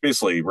Zips, which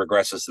basically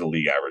regresses to the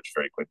league average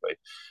very quickly.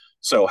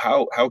 So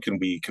how can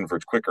we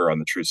converge quicker on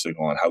the true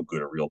signal on how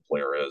good a real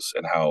player is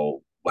and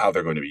how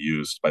they're going to be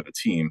used by the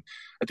team?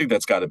 I think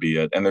that's got to be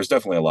it. And there's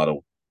definitely a lot of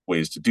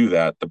ways to do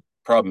that. The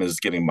problem is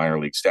getting minor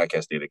league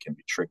StatCast data can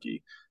be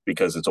tricky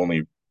because it's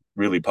only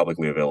really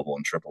publicly available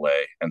in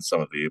AAA and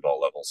some of the A-ball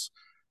levels.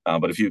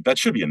 But that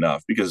should be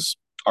enough, because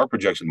our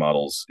projection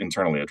models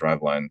internally at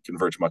Driveline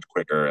converge much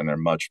quicker and they're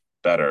much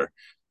better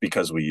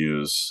because we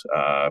use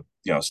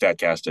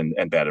StatCast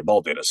and batted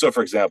ball data. So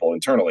for example,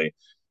 internally,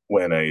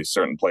 when a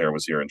certain player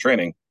was here in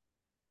training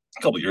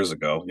a couple of years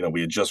ago,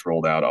 we had just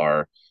rolled out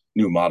our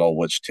new model,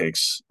 which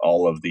takes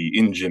all of the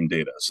in-gym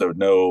data. So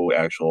no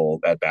actual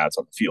at-bats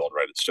on the field,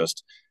 right? It's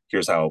just,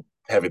 here's how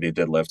heavy they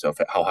deadlift,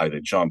 how high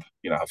they jump,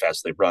 how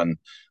fast they run,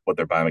 what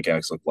their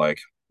biomechanics look like,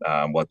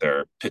 what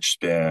their pitch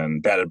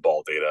spin, batted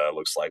ball data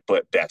looks like,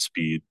 but bat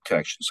speed,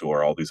 connection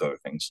score, all these other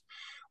things.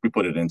 We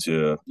put it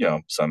into,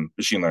 some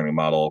machine learning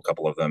model, a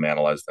couple of them,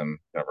 analyze them,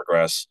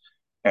 regress,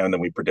 and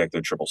then we predict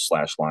their triple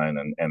slash line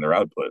and their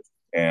output.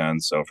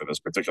 And so for this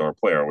particular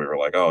player, we were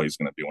like, oh, he's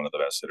going to be one of the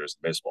best hitters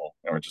in baseball.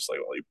 And we're just like,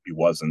 well, he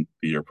wasn't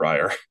the year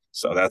prior.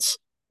 So that's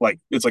like,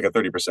 it's like a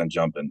 30%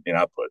 jump in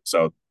output.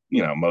 So,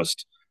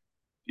 most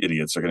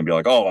idiots are going to be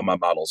like, oh, my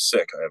model's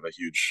sick, I have a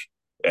huge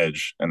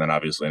edge. And then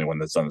obviously anyone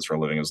that's done this for a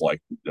living is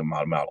like, the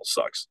model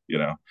sucks,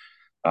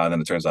 and then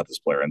it turns out this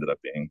player ended up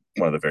being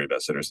one of the very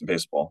best hitters in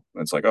baseball.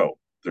 And it's like, oh,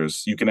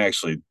 you can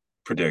actually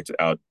predict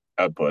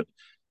output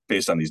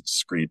based on these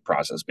discrete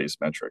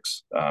process-based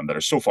metrics that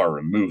are so far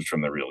removed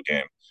from the real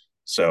game.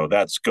 So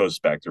that goes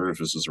back to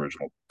Rufus's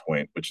original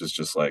point, which is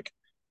just like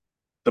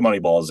the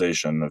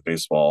moneyballization of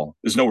baseball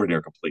is nowhere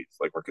near complete.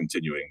 Like we're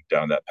continuing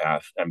down that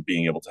path and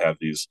being able to have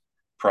these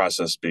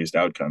process-based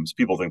outcomes.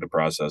 People think the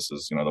process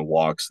is, the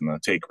walks and the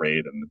take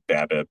rate and the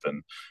BABIP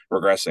and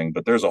regressing,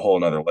 but there's a whole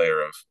another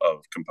layer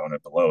of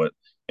component below it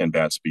in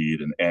bat speed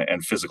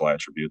and physical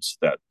attributes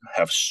that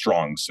have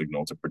strong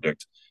signal to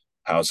predict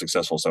how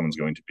successful someone's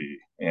going to be.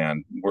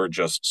 And we're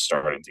just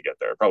starting to get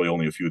there. Probably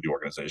only a few of the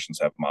organizations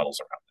have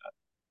models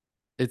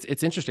around that.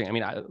 It's interesting. I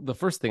mean, the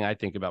first thing I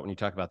think about when you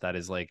talk about that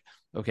is like,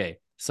 okay,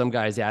 some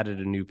guy's added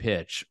a new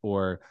pitch,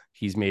 or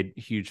he's made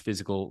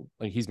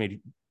he's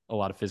made a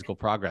lot of physical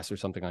progress or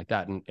something like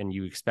that. And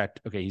you expect,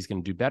 okay, he's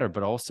going to do better,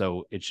 but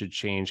also it should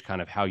change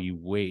kind of how you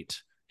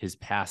weight his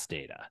past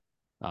data.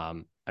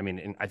 I mean,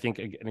 and I think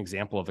an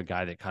example of a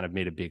guy that kind of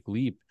made a big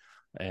leap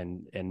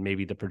and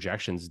maybe the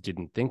projections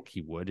didn't think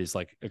he would is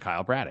like a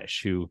Kyle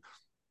Bradish, who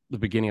the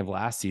beginning of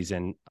last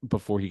season,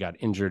 before he got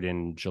injured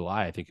in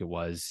July, I think it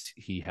was,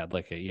 he had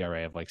like an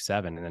ERA of like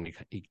 7. And then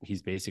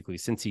he's basically,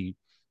 since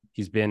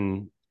he's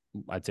been,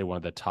 I'd say, one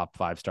of the top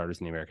 5 starters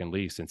in the American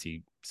League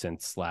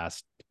since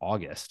last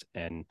August.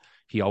 And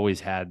he always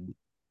had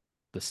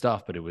the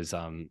stuff, but it was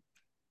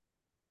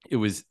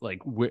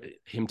like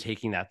him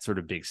taking that sort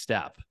of big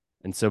step.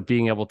 And so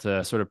being able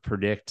to sort of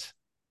predict,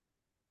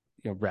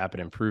 rapid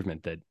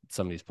improvement that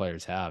some of these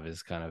players have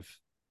is kind of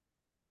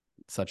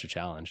such a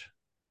challenge.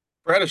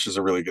 Bradish is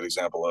a really good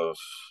example of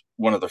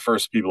one of the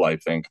first people I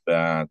think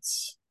that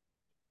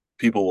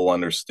people will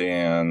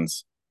understand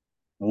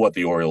what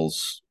the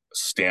Orioles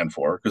stand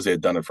for, because they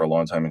had done it for a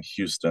long time in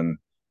Houston,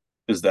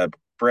 is that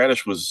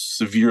Bradish was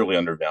severely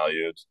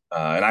undervalued.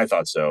 And I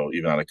thought so,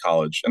 even out of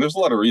college. And there's a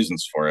lot of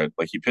reasons for it.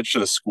 Like, he pitched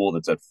at a school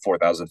that's at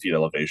 4,000 feet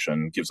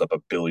elevation, gives up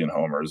 1 billion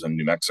homers in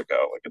New Mexico.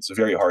 Like, it's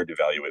very hard to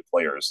evaluate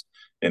players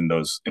in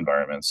those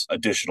environments.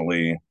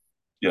 Additionally,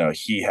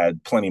 he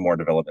had plenty more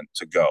development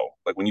to go.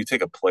 Like when you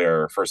take a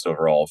player first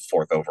overall,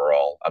 fourth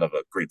overall out of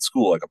a great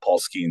school like a Paul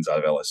Skeens out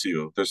of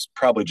LSU, there's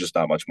probably just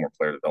not much more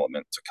player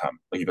development to come.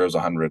 Like he throws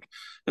 100,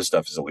 his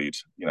stuff is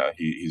elite.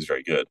 He's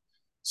very good.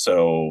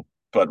 So,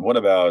 but what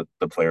about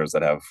the players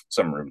that have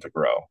some room to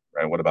grow,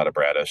 right? What about a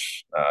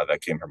Bradish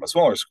that came from a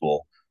smaller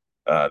school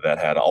that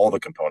had all the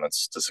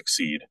components to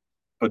succeed,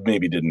 but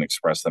maybe didn't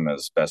express them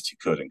as best he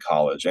could in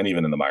college and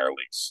even in the minor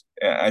leagues?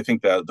 And I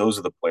think that those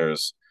are the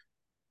players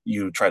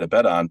you try to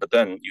bet on, but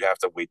then you have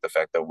to weight the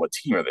fact that what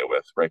team are they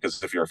with, right?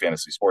 Because if you're a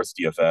fantasy sports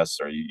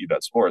DFS or you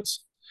bet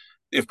sports,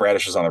 if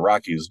Bradish is on the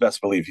Rockies, best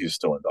believe he's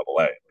still in Double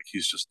A. Like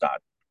he's just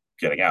not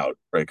getting out,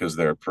 right? Because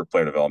their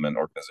player development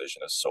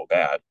organization is so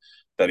bad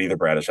that either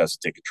Bradish has to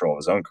take control of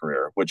his own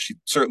career, which he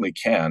certainly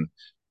can,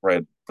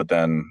 right? But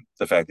then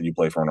the fact that you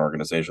play for an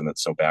organization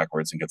that's so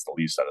backwards and gets the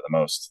least out of the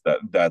most,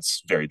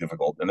 that's very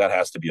difficult, and that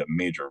has to be a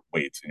major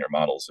weight in your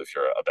models if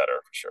you're a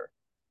bettor for sure.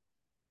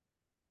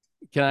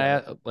 Can I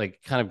add, like,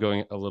 kind of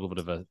going a little bit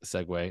of a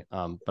segue,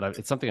 but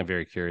it's something I'm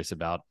very curious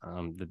about.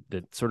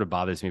 That sort of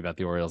bothers me about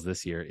the Orioles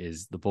this year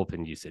is the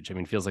bullpen usage. I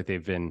mean, it feels like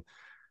they've been,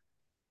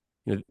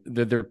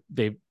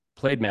 they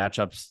played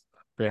matchups.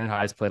 Brandon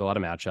Hyde's played a lot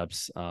of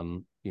matchups,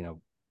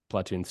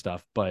 platoon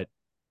stuff. But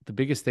the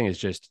biggest thing is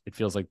just it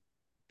feels like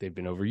they've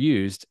been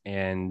overused,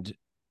 and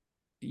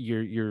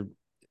you're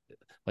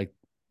like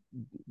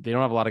they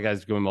don't have a lot of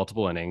guys going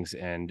multiple innings,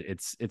 and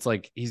it's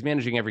like he's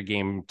managing every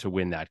game to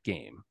win that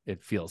game,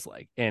 it feels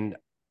like, and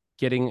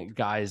getting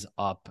guys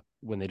up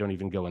when they don't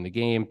even go in the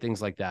game,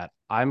 things like that.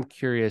 I'm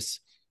curious,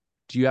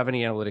 do you have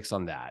any analytics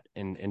on that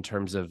in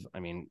terms of, I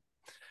mean,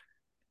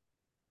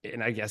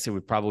 and I guess it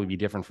would probably be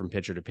different from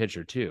pitcher to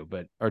pitcher too,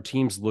 but are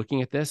teams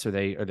looking at this? Are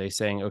they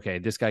saying, okay,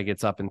 this guy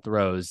gets up and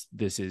throws,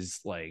 this is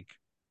like,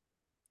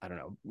 I don't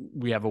know,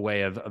 we have a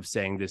way of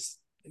saying this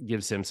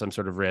gives him some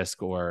sort of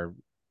risk, or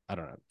I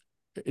don't know.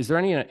 Is there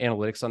any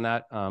analytics on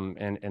that,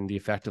 and the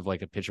effect of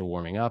like a pitcher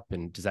warming up,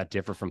 and does that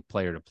differ from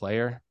player to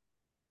player?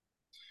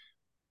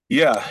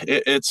 Yeah,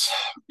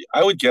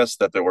 I would guess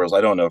that the Orioles,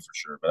 I don't know for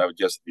sure, but I would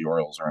guess that the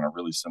Orioles are in a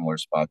really similar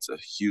spot to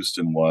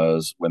Houston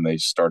was when they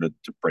started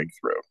to break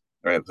through,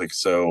 right? Like,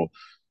 so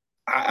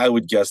I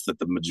would guess that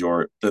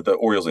the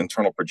Orioles'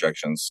 internal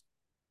projections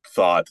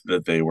thought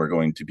that they were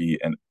going to be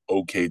an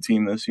okay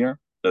team this year,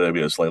 that they'd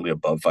be slightly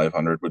above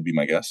 500 would be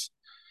my guess.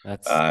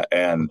 That's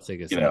and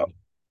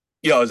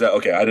is that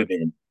okay? I didn't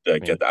even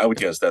get that. I would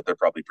guess that they're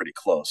probably pretty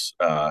close.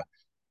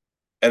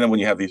 And then when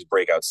you have these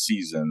breakout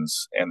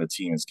seasons and the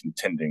team is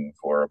contending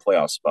for a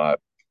playoff spot,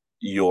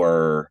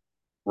 your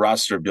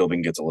roster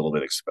building gets a little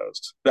bit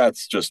exposed.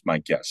 That's just my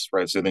guess,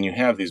 right? So then you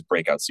have these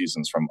breakout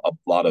seasons from a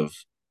lot of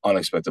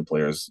unexpected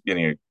players.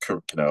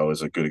 Kano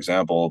is a good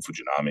example,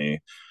 Fujinami,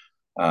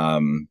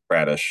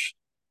 Bradish.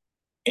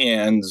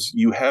 And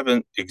you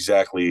haven't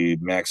exactly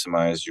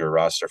maximized your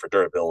roster for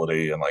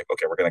durability and like,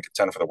 okay, we're going to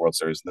contend for the World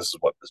Series. And this is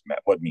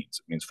what means.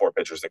 It means 4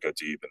 pitchers that go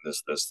deep and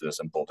this,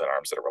 and bullpen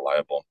arms that are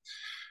reliable.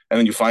 And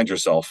then you find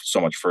yourself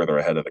so much further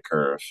ahead of the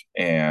curve.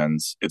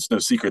 And it's no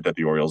secret that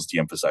the Orioles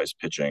de-emphasize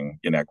pitching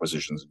in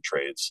acquisitions and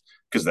trades,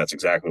 because that's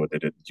exactly what they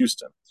did in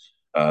Houston.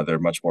 There are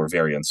much more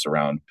variance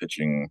around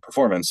pitching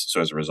performance. So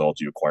as a result,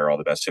 you acquire all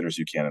the best hitters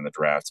you can in the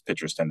draft.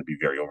 Pitchers tend to be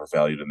very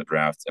overvalued in the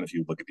draft. And if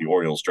you look at the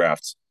Orioles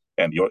drafts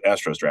and the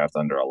Astros draft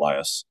under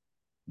Elias,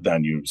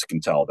 then you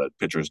can tell that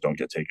pitchers don't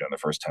get taken in the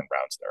first 10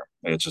 rounds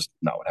there. It's just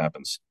not what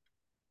happens.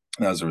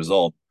 And as a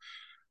result,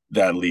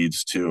 that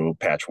leads to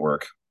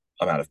patchwork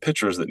amount of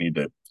pitchers that need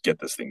to get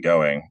this thing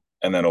going,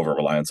 and then over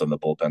reliance on the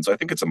bullpen. So I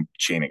think it's a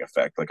chaining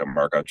effect, like a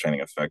Markov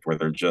chaining effect, where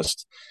they're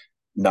just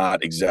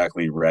not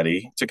exactly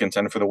ready to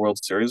contend for the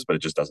World Series, but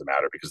it just doesn't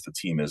matter because the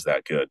team is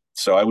that good.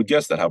 So I would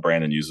guess that how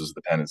Brandon uses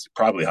the pen is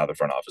probably how the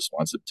front office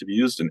wants it to be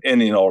used.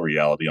 And in all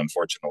reality,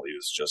 unfortunately,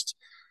 is just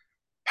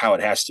how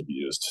it has to be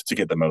used to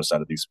get the most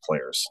out of these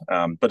players.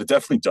 But it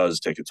definitely does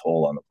take a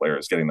toll on the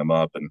players. Getting them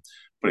up and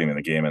putting them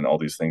in the game and all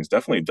these things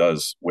definitely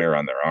does wear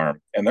on their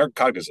arm. And they're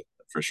cognizant,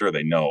 for sure.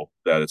 They know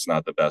that it's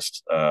not the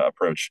best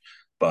approach,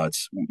 but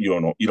you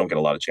don't get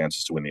a lot of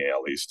chances to win the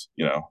AL East,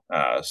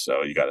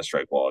 so you got to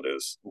strike while it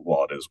is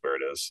where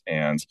it is.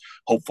 And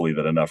hopefully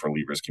that enough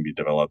relievers can be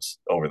developed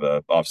over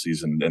the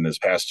offseason in this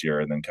past year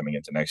and then coming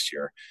into next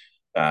year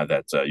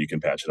that you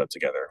can patch it up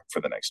together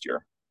for the next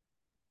year.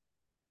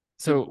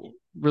 So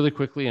really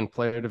quickly in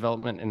player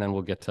development, and then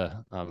we'll get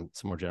to some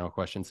more general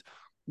questions.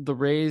 The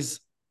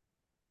Rays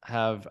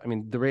have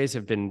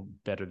been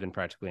better than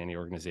practically any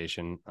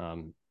organization.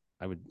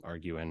 I would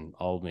argue in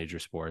all major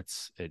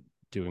sports, it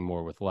doing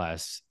more with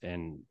less,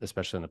 and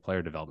especially on the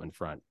player development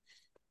front.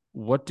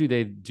 What do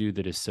they do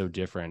that is so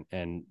different?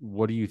 And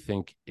what do you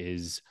think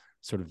is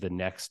sort of the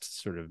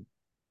next sort of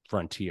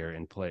frontier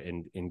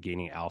in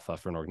gaining alpha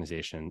for an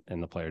organization in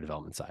the player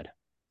development side?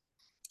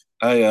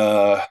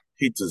 I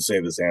hate to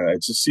say this, Anna.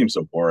 It just seems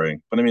so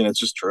boring, but I mean, it's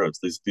just true.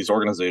 It's these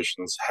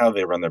organizations, how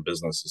they run their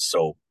business is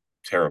so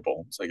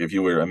terrible. It's like if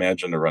you were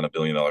imagined to run $1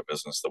 billion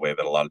business the way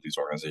that a lot of these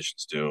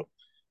organizations do,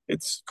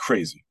 it's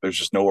crazy. There's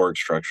just no org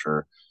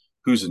structure.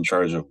 who's in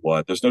charge of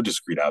what. There's no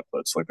discrete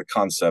outputs. Like the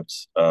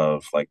concept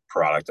of like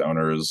product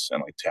owners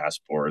and like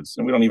task boards,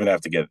 and we don't even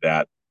have to get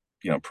that,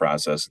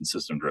 process and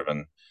system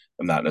driven.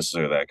 I'm not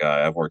necessarily that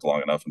guy. I've worked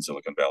long enough in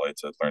Silicon Valley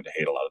to learn to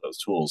hate a lot of those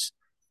tools.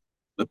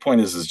 The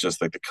point is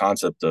just like the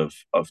concept of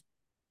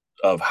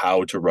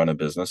how to run a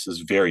business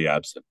is very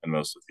absent in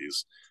most of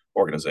these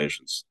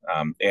organizations.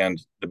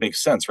 And it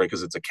makes sense, right?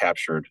 Because it's a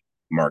captured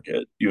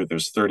market.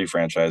 There's 30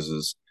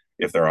 franchises.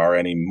 If there are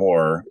any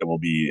more, it will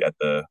be at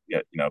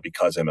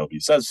because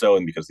MLB says so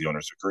and because the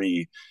owners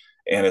agree.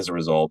 And as a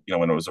result,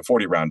 when it was a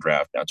 40-round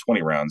draft, now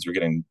 20 rounds, you're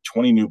getting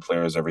 20 new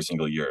players every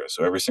single year.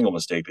 So every single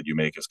mistake that you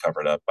make is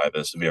covered up by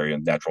this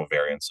natural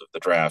variance of the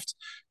draft,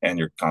 and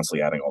you're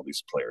constantly adding all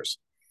these players.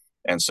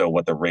 And so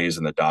what the Rays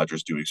and the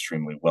Dodgers do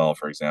extremely well,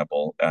 for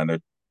example, and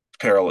they're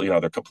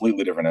they're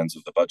completely different ends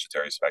of the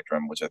budgetary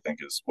spectrum, which I think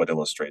is what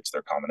illustrates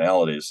their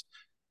commonalities,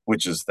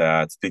 which is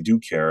that they do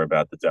care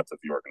about the depth of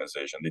the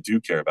organization. They do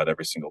care about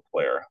every single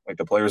player. Like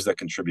the players that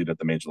contribute at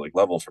the major league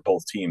level for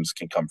both teams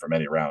can come from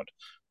any round.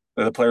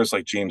 They're the players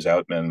like James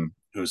Outman,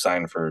 who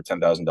signed for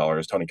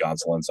 $10,000, Tony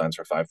Gonsolin signs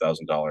for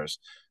 $5,000,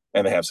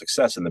 and they have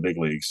success in the big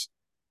leagues.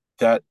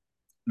 That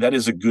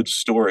is a good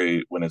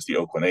story when it's the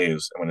Oakland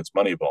A's and when it's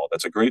Moneyball.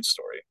 That's a great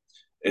story.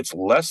 It's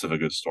less of a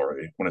good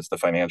story when it's the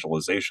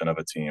financialization of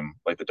a team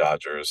like the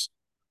Dodgers.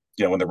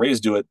 When the Rays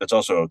do it, that's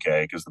also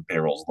okay because the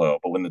payroll's low.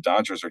 But when the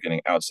Dodgers are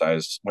getting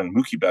outsized, when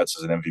Mookie Betts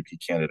is an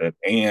MVP candidate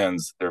and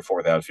their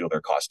fourth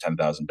outfielder costs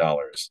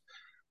 $10,000,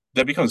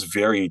 that becomes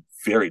very,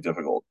 very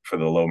difficult for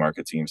the low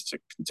market teams to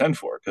contend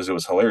for, because it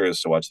was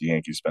hilarious to watch the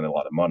Yankees spend a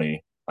lot of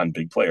money on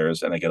big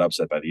players and they get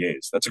upset by the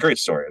A's. That's a great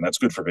story, and that's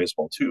good for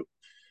baseball too.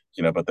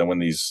 But then when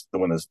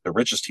the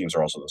richest teams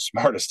are also the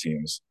smartest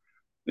teams,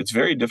 it's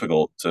very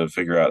difficult to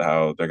figure out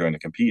how they're going to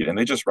compete. And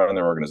they just run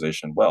their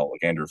organization well.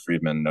 Like Andrew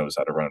Friedman knows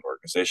how to run an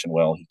organization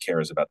well. He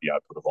cares about the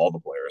output of all the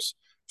players,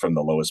 from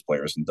the lowest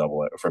players in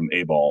from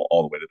A ball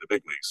all the way to the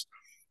big leagues.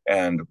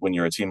 And when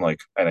you're a team like,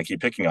 and I keep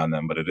picking on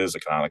them, but it is a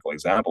canonical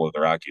example of the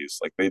Rockies,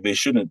 like they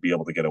shouldn't be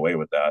able to get away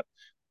with that,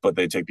 but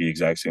they take the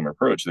exact same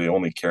approach. They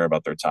only care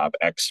about their top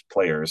X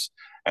players,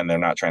 and they're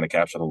not trying to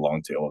capture the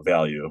long tail of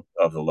value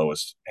of the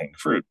lowest hanging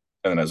fruit.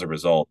 And then as a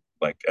result,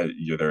 like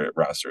their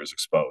roster is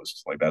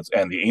exposed.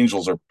 And the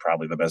Angels are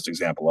probably the best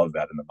example of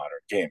that in the modern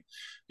game.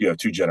 You have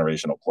two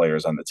generational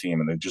players on the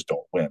team, and they just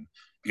don't win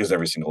because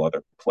every single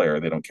other player,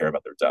 they don't care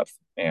about their depth.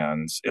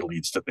 And it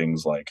leads to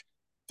things like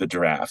the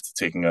draft,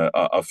 taking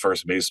a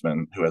first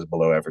baseman who has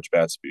below average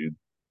bat speed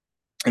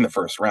in the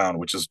first round,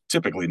 which is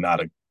typically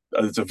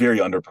it's a very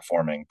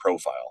underperforming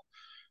profile,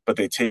 but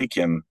they take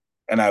him.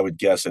 And I would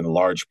guess in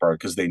large part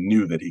because they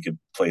knew that he could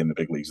play in the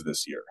big leagues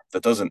this year.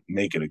 That doesn't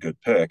make it a good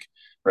pick,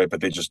 right?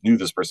 But they just knew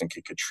this person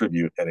could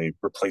contribute at a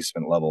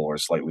replacement level or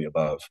slightly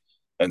above.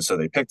 And so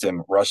they picked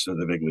him, rushed into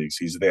the big leagues.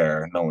 He's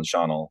there, Nolan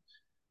Schonel,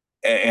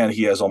 and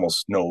he has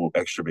almost no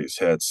extra base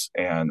hits.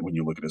 And when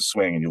you look at his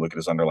swing and you look at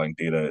his underlying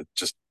data,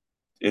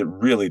 it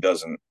really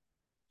doesn't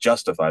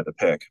justify the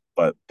pick.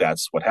 But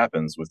that's what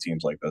happens with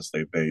teams like this.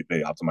 They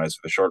optimize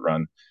for the short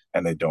run,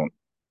 and they don't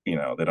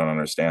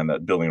understand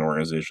that building an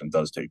organization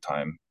does take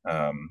time.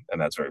 And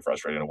that's very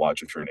frustrating to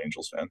watch if you're an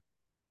Angels fan.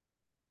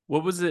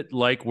 What was it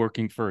like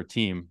working for a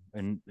team?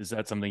 And is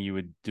that something you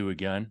would do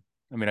again?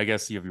 I mean, I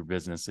guess you have your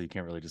business, so you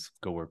can't really just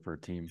go work for a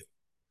team.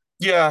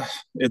 Yeah,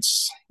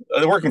 it's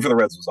working for the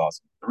Reds was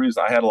awesome. The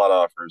reason I had a lot of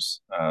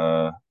offers,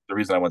 the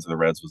reason I went to the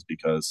Reds was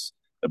because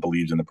I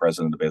believed in the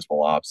president of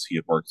baseball ops. He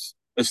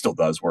still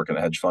does work in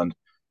a hedge fund.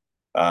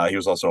 He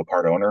was also a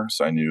part owner,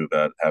 so I knew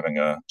that having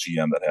a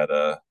GM that had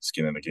a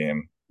skin in the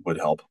game would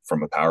help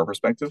from a power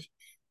perspective.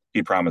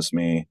 He promised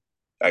me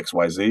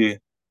XYZ.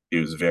 He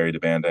was very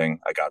demanding.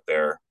 I got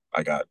there.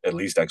 I got at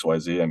least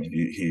XYZ. I mean,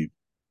 he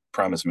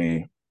promised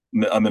me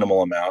a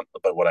minimal amount,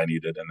 but what I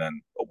needed, and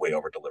then way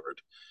over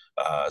delivered.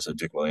 So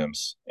Dick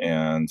Williams,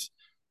 and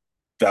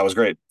that was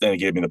great. Then he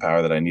gave me the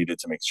power that I needed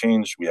to make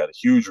change. We had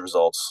huge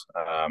results.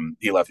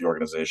 He left the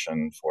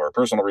organization for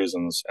personal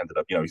reasons. Ended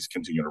up, he's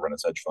continuing to run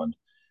his hedge fund.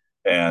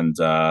 And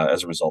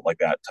as a result, like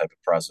that type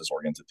of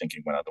process-oriented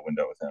thinking went out the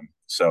window with him.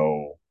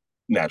 So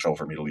natural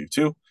for me to leave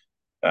too,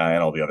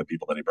 and all the other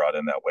people that he brought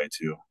in that way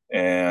too.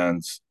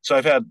 And so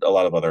I've had a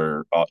lot of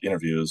other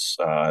interviews.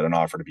 I had an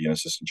offer to be an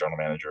assistant general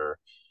manager,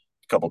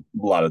 a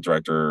lot of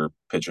director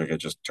pitching. I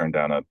just turned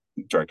down a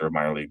director of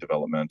minor league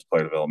development,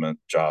 player development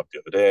job the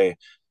other day.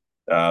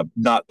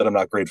 Not that I'm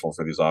not grateful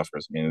for these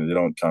offers. I mean, they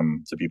don't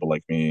come to people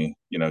like me,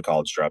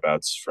 college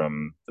dropouts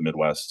from the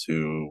Midwest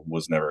who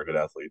was never a good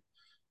athlete.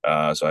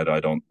 So I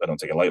don't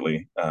take it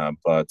lightly.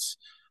 But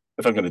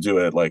if I'm going to do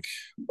it, like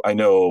I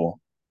know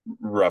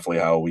roughly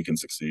how we can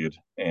succeed,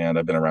 and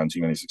I've been around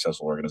too many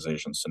successful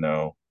organizations to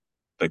know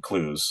the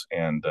clues.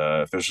 And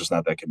if there's just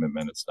not that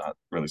commitment, it's not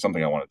really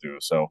something I want to do.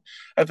 So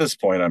at this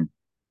point, I'm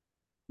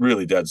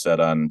really dead set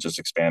on just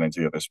expanding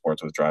to the other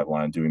sports with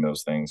Driveline, doing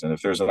those things. And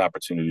if there's an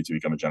opportunity to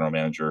become a general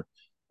manager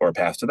or a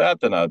path to that,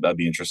 then I'd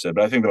be interested.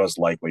 But I think the most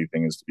likely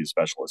thing is to be a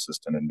special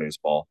assistant in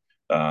baseball,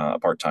 a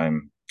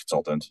part-time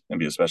consultant, and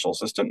be a special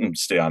assistant and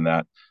stay on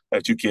that. I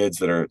have two kids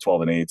that are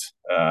 12 and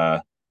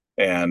 8.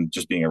 And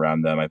just being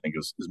around them, I think,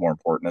 is more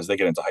important. As they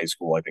get into high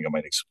school, I think I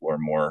might explore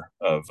more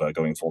of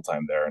going full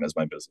time there. And as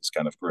my business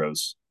kind of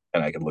grows,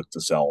 and I can look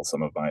to sell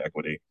some of my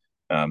equity,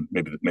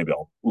 maybe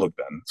I'll look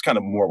then. It's kind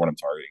of more what I'm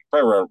targeting.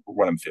 Probably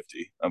when I'm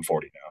 50. I'm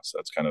 40 now, so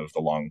that's kind of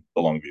the long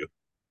view.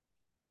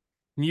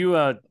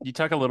 You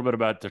talk a little bit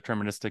about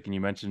deterministic, and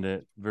you mentioned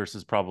it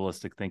versus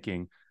probabilistic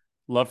thinking.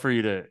 Love for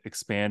you to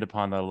expand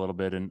upon that a little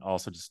bit, and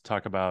also just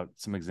talk about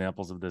some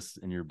examples of this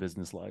in your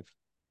business life.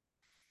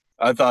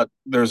 I thought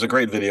there's a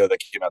great video that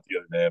came out the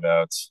other day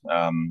about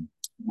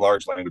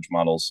large language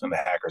models and the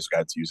hacker's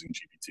guide to using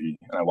GPT,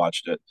 and I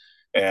watched it,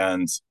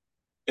 and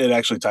it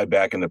actually tied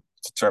back into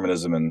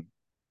determinism and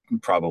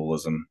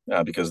probabilism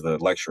because the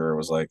lecturer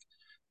was like,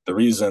 the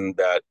reason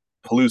that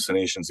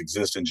hallucinations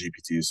exist in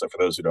GPT. So for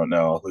those who don't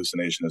know,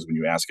 hallucination is when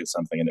you ask it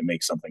something and it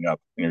makes something up,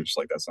 and you're just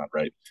like, that's not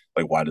right.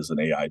 Like, why does an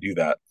AI do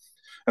that?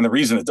 And the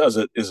reason it does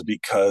it is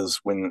because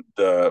when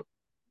the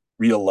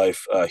real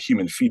life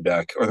human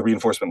feedback or the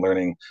reinforcement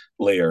learning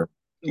layer,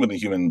 when the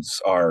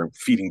humans are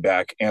feeding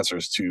back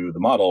answers to the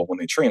model when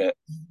they train it,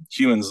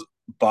 humans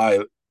by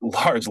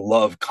large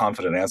love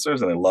confident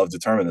answers, and they love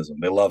determinism.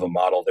 They love a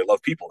model. They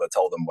love people that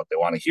tell them what they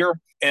want to hear.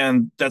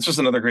 And that's just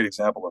another great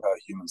example of how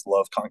humans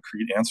love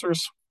concrete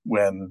answers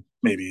when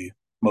maybe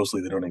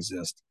mostly they don't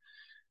exist.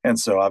 And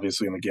so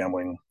obviously in the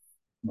gambling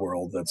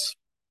world, that's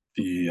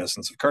the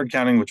essence of card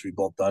counting, which we've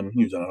both done.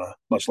 You've done on a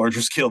much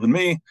larger scale than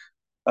me,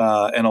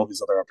 and all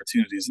these other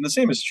opportunities. And the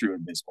same is true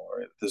in baseball,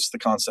 right? There's the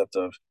concept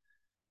of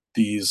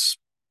these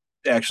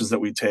actions that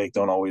we take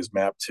don't always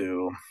map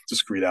to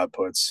discrete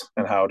outputs,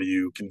 and how do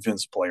you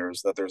convince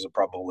players that there's a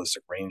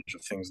probabilistic range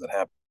of things that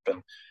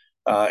happen.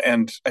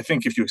 And I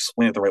think if you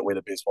explain it the right way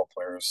to baseball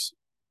players,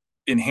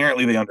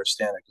 inherently they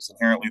understand it, because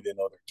inherently they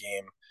know their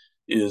game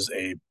is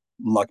a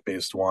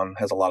luck-based one,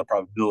 has a lot of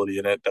probability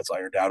in it that's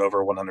ironed out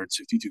over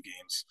 162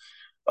 games.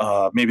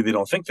 Maybe they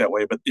don't think that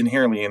way, but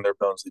inherently in their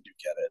bones they do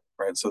get it,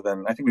 right? So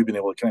then I think we've been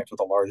able to connect with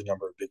a large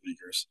number of big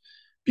leaguers,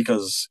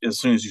 because as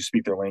soon as you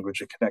speak their language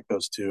and connect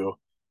those two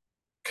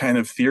kind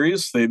of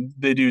theories, they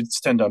do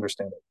tend to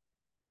understand it.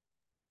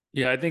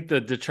 Yeah, I think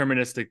the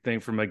deterministic thing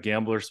from a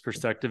gambler's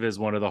perspective is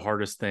one of the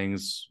hardest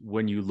things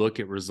when you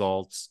look at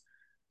results,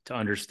 to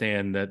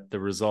understand that the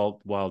result,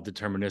 while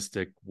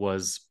deterministic,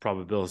 was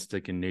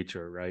probabilistic in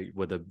nature, right?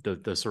 With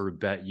the sort of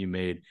bet you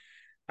made.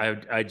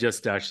 I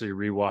just actually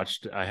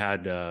rewatched. I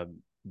had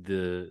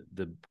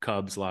the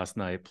Cubs last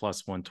night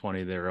plus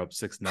 120. They're up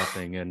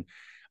 6-0, and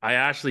I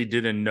actually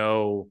didn't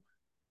know.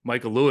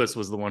 Michael Lewis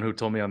was the one who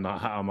told me on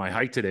my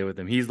hike today with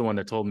him. He's the one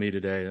that told me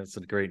today. That's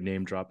a great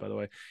name drop, by the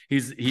way.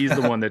 He's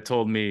the one that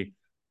told me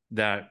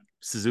that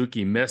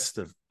Suzuki missed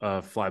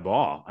a fly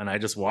ball, and I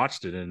just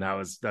watched it, and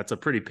that's a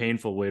pretty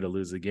painful way to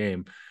lose a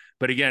game.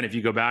 But again, if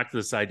you go back to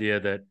this idea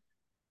that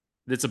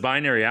it's a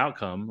binary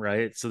outcome,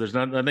 right? So there's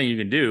nothing you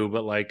can do,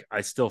 but like,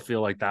 I still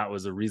feel like that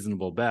was a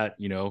reasonable bet,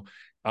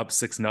 up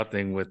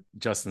 6-0 with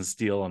Justin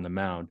Steele on the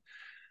mound.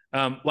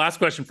 Last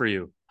question for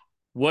you.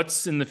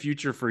 What's in the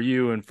future for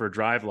you and for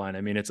Driveline?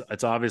 I mean,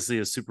 it's obviously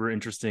a super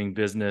interesting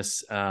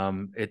business.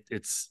 I'm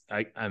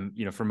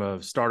from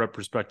a startup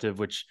perspective,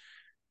 which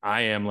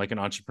I am, like an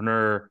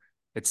entrepreneur,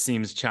 it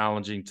seems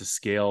challenging to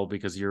scale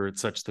because you're at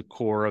such the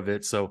core of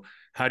it. So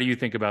how do you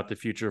think about the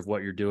future of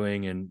what you're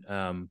doing?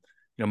 And,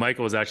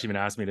 Michael was actually even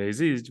asking me today, is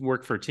he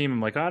work for a team?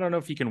 I'm like, I don't know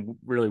if he can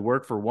really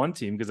work for one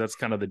team, because that's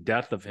kind of the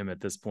death of him at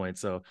this point.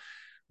 So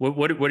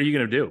what are you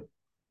going to do?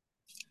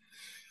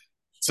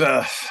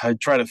 I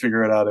try to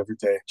figure it out every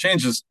day.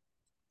 Changes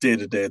day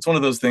to day. It's one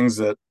of those things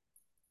that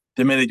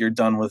the minute you're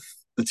done with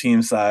the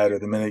team side, or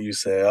the minute you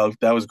say, "Oh,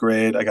 that was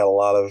great. I got a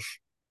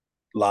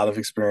lot of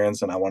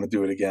experience, and I want to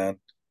do it again,"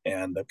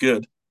 and I'm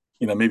good.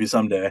 Maybe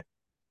someday,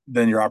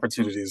 then your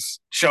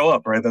opportunities show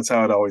up, right? That's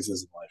how it always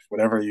is in life.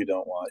 Whatever you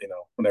don't want,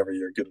 whenever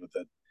you're good with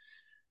it.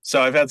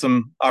 So I've had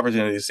some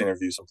opportunities to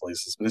interview some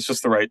places, but it's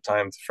just the right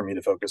time for me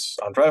to focus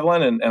on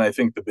Driveline. And I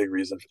think the big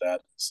reason for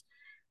that is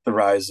the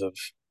rise of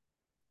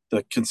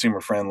the consumer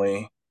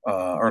friendly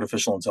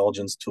artificial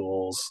intelligence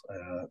tools.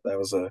 That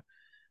was a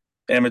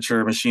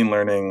amateur machine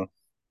learning.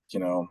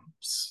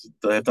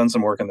 I've done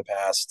some work in the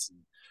past,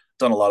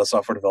 done a lot of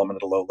software development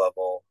at a low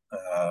level.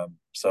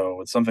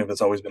 So it's something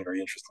that's always been very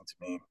interesting to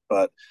me.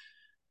 But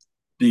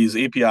these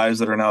APIs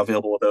that are now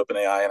available with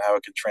OpenAI and how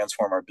it could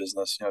transform our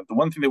business. The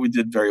one thing that we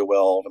did very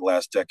well over the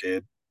last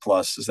decade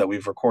plus is that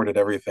we've recorded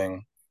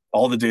everything,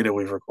 all the data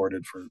we've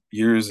recorded for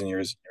years and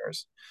years and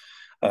years.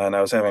 And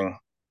I was having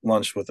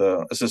lunch with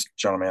an assistant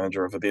general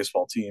manager of a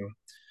baseball team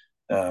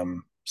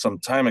some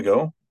time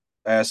ago.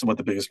 I asked him what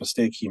the biggest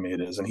mistake he made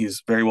is, and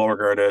he's very well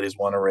regarded. He's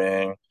won a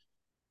ring.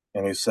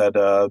 And he said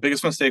the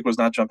biggest mistake was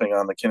not jumping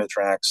on the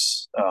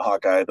Kinetrax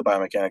Hawkeye, the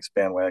biomechanics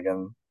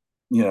bandwagon,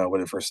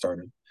 when it first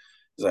started.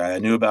 I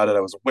knew about it. I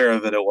was aware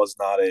that it was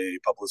not a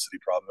publicity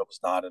problem. It was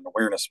not an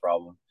awareness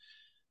problem.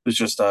 It was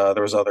just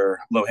there was other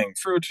low-hanging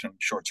fruit and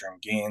short-term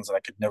gains, and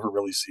I could never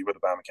really see where the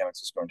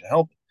biomechanics was going to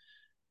help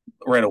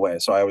right away.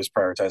 So I always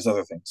prioritized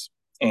other things.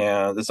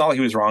 And it's not like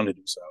he was wrong to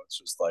do so. It's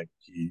just like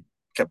he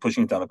kept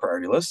pushing it down the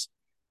priority list,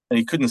 and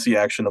he couldn't see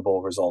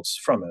actionable results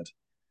from it.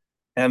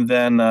 And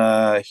then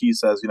he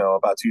says,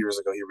 about 2 years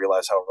ago, he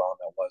realized how wrong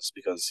that was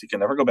because he can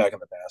never go back in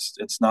the past.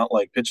 It's not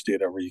like pitch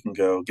data where you can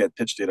go get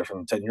pitch data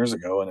from 10 years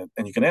ago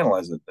and you can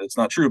analyze it. It's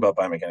not true about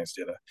biomechanics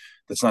data.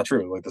 That's not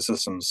true. Like the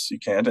systems, you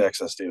can't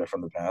access data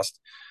from the past.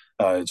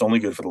 It's only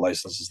good for the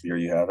licenses the year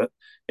you have it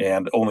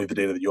and only the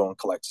data that you own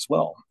collect as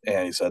well.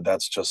 And he said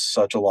that's just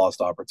such a lost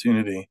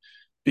opportunity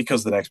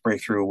because the next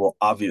breakthrough will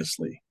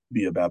obviously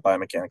be about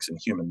biomechanics and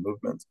human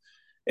movement.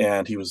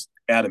 And he was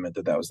adamant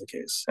that that was the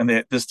case.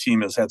 And this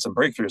team has had some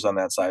breakthroughs on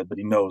that side, but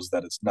he knows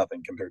that it's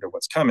nothing compared to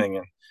what's coming.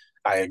 And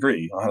I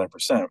agree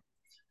 100%.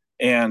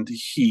 And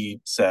he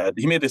said,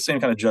 he made the same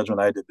kind of judgment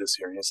I did this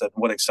year. He said,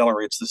 what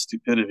accelerates the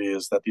stupidity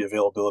is that the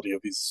availability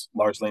of these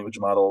large language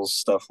models,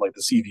 stuff like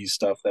the CV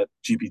stuff that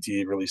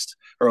GPT released,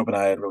 or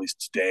OpenAI had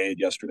released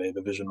yesterday,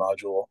 the vision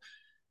module.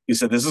 He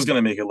said, this is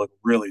going to make it look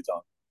really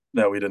dumb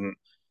that we didn't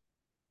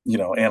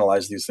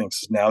analyze these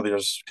things. Now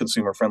there's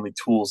consumer friendly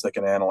tools that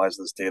can analyze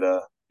this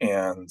data,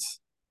 and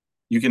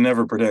you can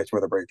never predict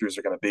where the breakthroughs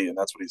are going to be. And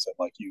that's what he said.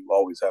 Like, you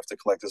always have to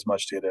collect as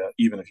much data,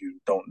 even if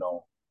you don't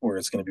know where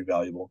it's going to be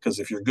valuable. Because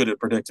if you're good at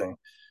predicting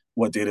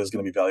what data is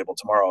going to be valuable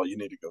tomorrow, you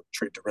need to go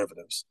trade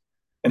derivatives.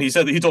 And he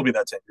told me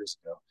that 10 years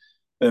ago.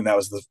 And that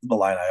was the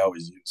line I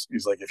always use.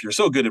 He's like, if you're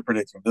so good at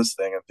predicting this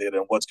thing of data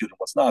and what's good and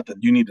what's not, then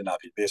you need to not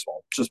be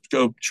baseball. Just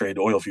go trade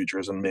oil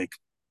futures and make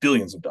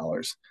billions of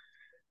dollars.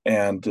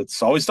 And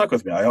it's always stuck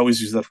with me. I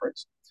always use that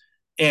phrase.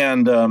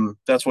 And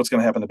that's what's going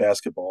to happen to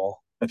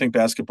basketball. I think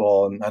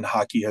basketball and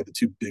hockey are the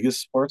two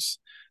biggest sports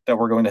that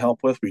we're going to help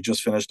with. We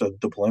just finished a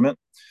deployment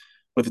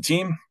with a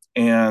team,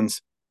 and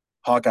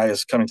Hawkeye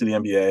is coming to the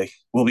NBA.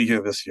 We'll be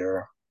here this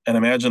year. And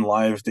imagine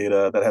live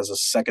data that has a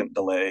second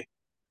delay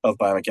of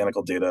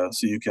biomechanical data.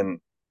 So you can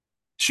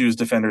choose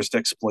defenders to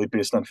exploit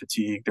based on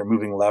fatigue. They're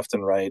moving left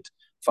and right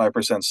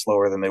 5%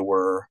 slower than they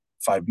were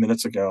 5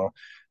 minutes ago.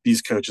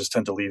 These coaches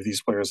tend to leave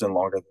these players in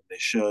longer than they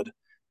should.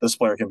 This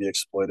player can be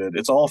exploited.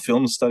 It's all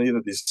film study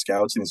that these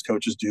scouts and these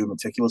coaches do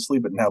meticulously,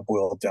 but now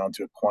boiled down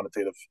to a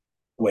quantitative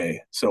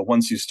way. So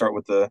once you start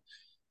with the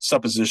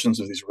suppositions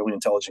of these really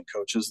intelligent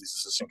coaches, these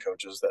assistant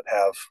coaches that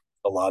have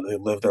they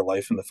live their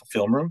life in the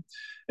film room,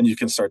 and you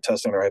can start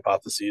testing their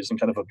hypotheses and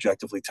kind of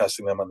objectively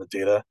testing them on the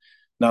data,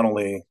 not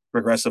only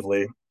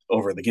regressively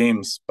over the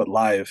games, but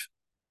live.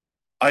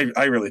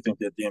 I really think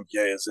that the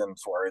NBA is in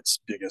for its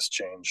biggest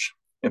change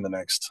in the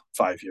next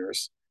 5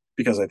 years,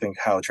 because I think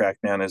how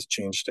TrackMan has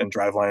changed and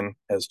Driveline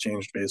has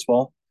changed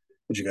baseball,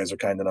 which you guys are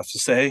kind enough to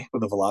say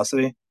with the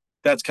velocity,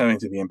 that's coming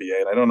to the NBA.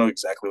 And I don't know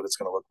exactly what it's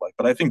going to look like,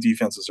 but I think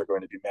defenses are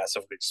going to be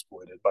massively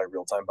exploited by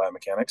real-time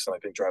biomechanics. And I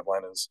think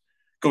Driveline is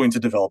going to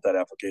develop that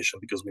application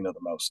because we know the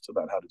most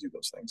about how to do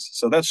those things.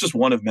 So that's just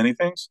one of many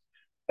things.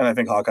 And I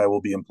think Hawkeye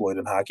will be employed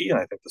in hockey, and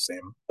I think the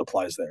same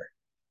applies there.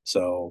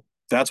 So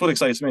that's what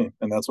excites me.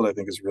 And that's what I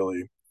think is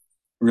really,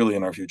 really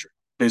in our future.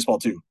 Baseball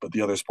too, but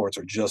the other sports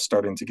are just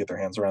starting to get their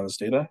hands around this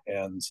data,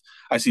 and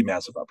I see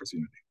massive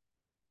opportunity.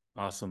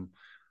 Awesome.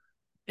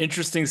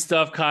 Interesting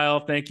stuff,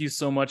 Kyle. Thank you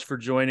so much for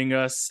joining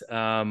us.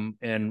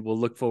 And we'll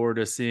look forward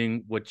to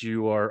seeing what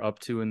you are up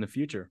to in the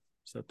future.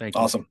 So thank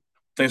you. Awesome.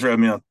 Thanks for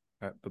having me on.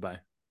 All right. Bye-bye.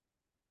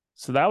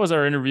 So that was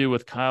our interview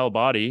with Kyle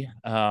Boddy.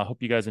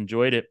 Hope you guys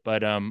enjoyed it.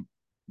 But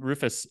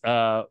Rufus,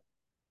 are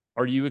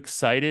you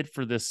excited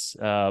for this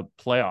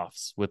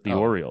playoffs with the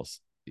Orioles?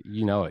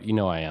 You know it. You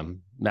know I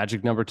am.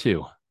 Magic number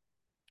 2.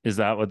 Is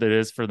that what it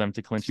is for them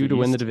to clinch 2 to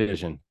win the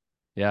division?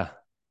 Yeah.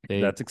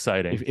 That's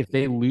exciting. If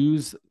they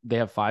lose, they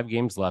have 5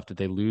 games left. If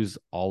they lose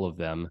all of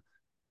them,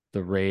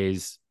 the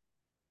Rays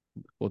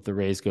go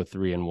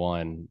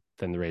 3-1,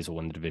 then the Rays will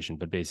win the division.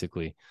 But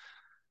basically,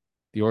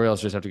 the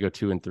Orioles just have to go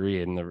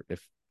 2-3. And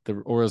if the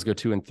Orioles go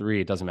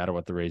 2-3, it doesn't matter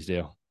what the Rays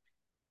do.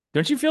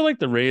 Don't you feel like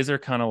the Rays are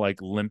kind of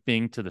like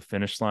limping to the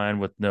finish line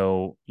with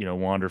no,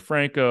 Wander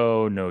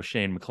Franco, no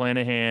Shane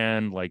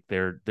McClanahan? Like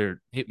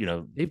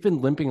they've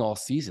been limping all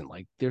season.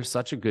 Like they're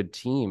such a good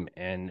team,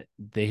 and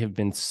they have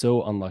been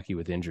so unlucky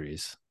with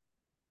injuries.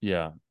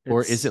 Yeah.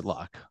 Or is it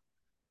luck?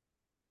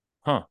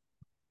 Huh.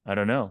 I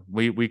don't know.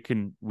 We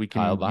can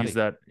use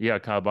that. Yeah.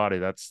 Kyle Boddy.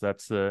 That's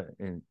the,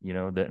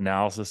 the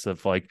analysis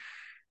of like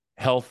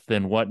health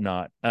and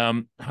whatnot.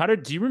 Do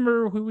you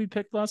remember who we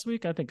picked last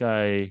week? I think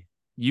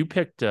you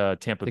picked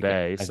Tampa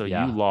Bay, so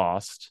you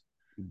lost.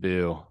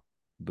 Boo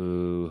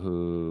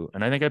hoo.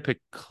 And I think I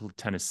picked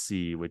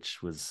Tennessee,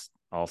 which was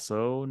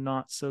also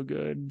not so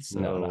good. So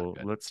not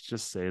good. Let's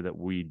just say that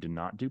we did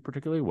not do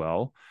particularly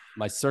well.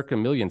 My Circa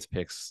Millions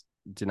picks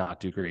did not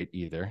do great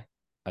either.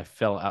 I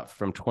fell out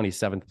from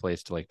 27th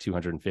place to like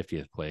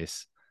 250th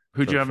place.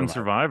 Who'd you have in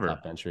Survivor?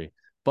 Top entry.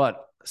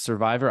 But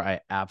Survivor,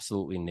 I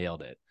absolutely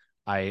nailed it.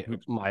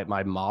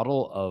 My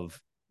model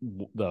of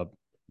the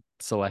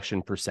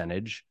selection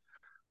percentage,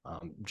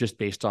 just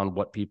based on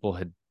what people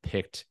had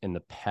picked in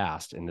the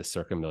past in the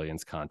Circa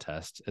Millions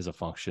contest as a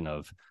function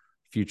of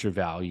future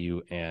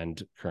value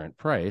and current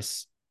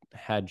price,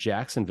 had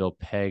Jacksonville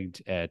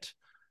pegged at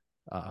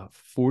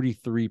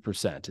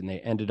 43%,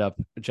 and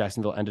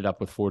Jacksonville ended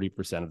up with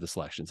 40% of the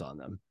selections on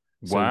them.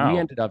 So wow. We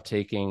ended up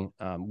taking,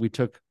 we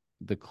took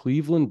the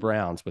Cleveland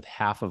Browns with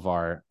half of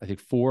our, I think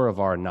 4 of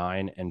our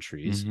 9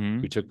 entries.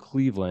 Mhm. We took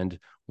Cleveland,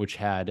 which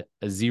had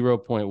a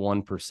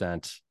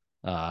 0.1%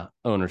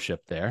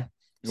 ownership there.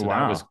 So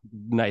that was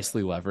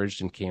nicely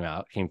leveraged and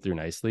came through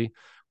nicely.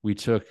 We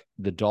took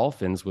the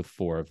Dolphins with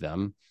 4 of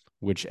them,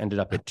 which ended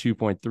up at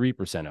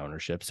 2.3%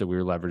 ownership. So we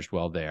were leveraged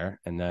well there.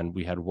 And then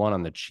we had 1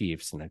 on the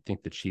Chiefs. And I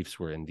think the Chiefs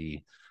were in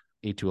the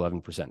 8 to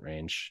 11%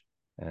 range.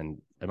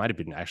 And it might have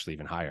been actually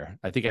even higher.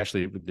 I think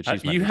actually the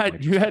Chiefs. You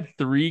had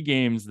 3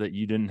 games that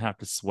you didn't have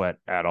to sweat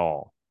at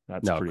all.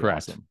 That's pretty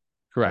correct. awesome.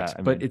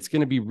 Correct. But it's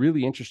going to be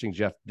really interesting,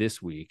 Jeff,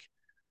 this week,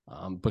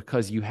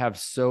 because you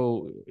have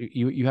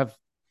you have,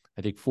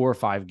 I think, 4 or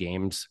 5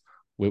 games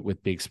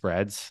with big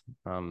spreads.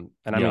 And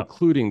I'm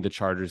including the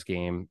Chargers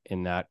game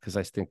in that because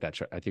I think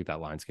that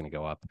line's going to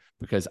go up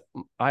because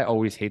I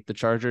always hate the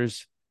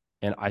Chargers.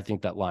 And I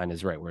think that line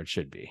is right where it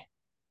should be.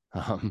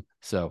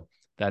 So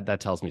that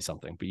tells me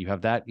something. But you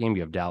have that game,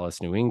 you have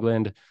Dallas, New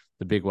England,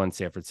 the big one,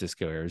 San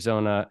Francisco,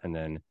 Arizona, and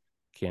then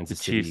Kansas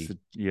City,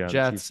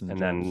 Jets, and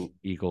then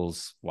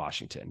Eagles,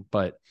 Washington.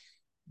 But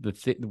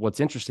what's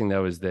interesting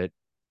though is that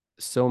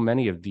so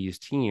many of these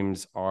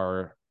teams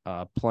are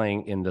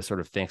playing in the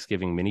sort of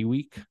Thanksgiving mini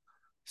week.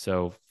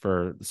 So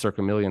for the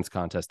Circa Millions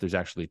contest, there's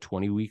actually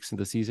 20 weeks in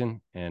the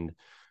season, and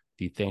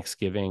the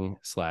Thanksgiving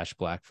 /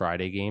 Black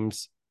Friday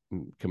games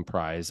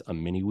comprise a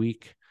mini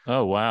week.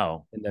 Oh,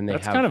 wow. And then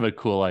that's kind of a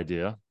cool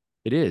idea.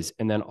 It is.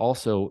 And then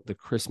also the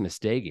Christmas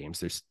Day games.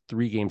 There's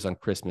 3 games on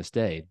Christmas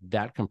Day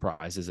that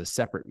comprises a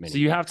separate mini. So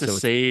you have to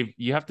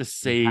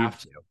save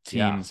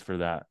teams for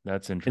that.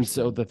 That's interesting. And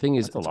so the thing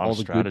is, it's all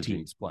the good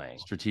teams playing.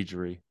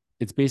 Strategery.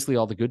 It's basically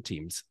all the good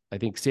teams. I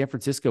think San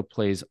Francisco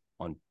plays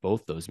on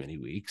both those mini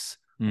weeks.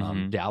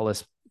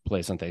 Dallas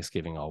plays on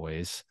Thanksgiving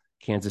always.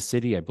 Kansas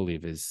City, I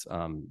believe, is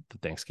the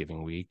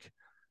Thanksgiving week.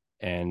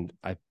 And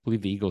I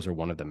believe the Eagles are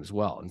one of them as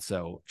well. And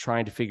so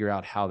trying to figure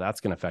out how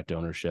that's going to affect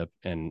ownership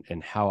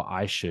and how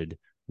I should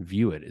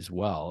view it as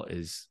well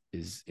is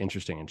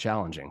interesting and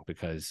challenging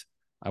because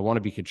I want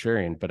to be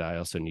contrarian, but I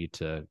also need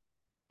to,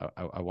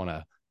 I want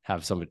to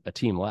have a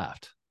team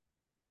left.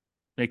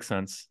 Makes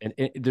sense. And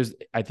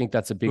I think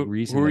that's a big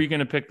reason. Who are you going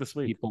to pick this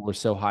week? People were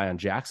so high on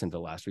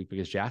Jacksonville last week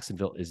because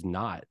Jacksonville is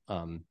not,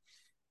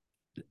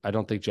 I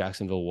don't think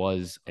Jacksonville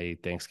was a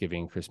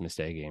Thanksgiving Christmas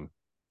Day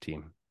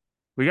team.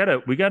 We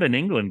got an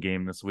England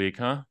game this week,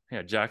 huh?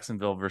 Yeah,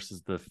 Jacksonville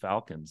versus the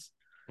Falcons.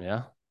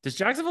 Yeah. Does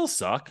Jacksonville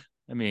suck?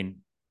 I mean,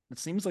 it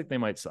seems like they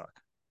might suck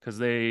because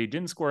they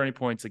didn't score any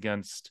points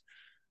against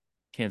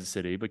Kansas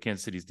City, but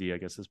Kansas City's D, I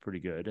guess, is pretty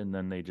good. And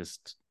then they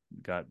just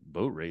got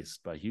boat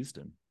raced by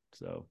Houston.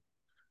 So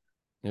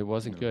it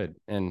wasn't good.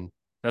 And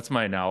that's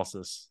my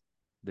analysis.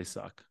 They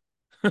suck.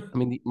 I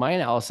mean, my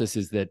analysis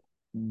is that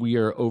we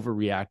are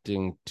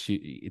overreacting to,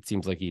 it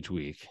seems like each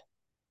week.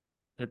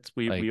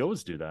 We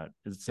always do that.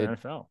 It's the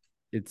NFL.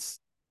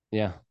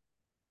 Yeah.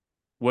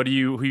 Who are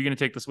you going to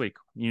take this week?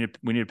 We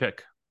need to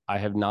pick.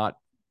 I've not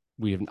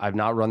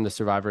run the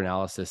survivor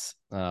analysis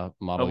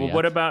model yet.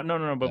 What about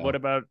But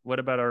what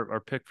about our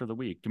pick for the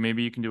week?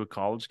 Maybe you can do a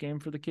college game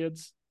for the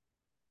kids.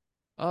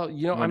 Oh,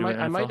 I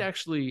might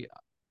actually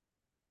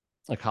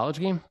a college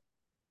game.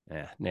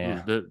 Yeah,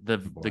 nah.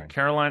 The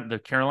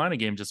Carolina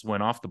game just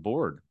went off the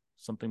board.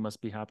 Something must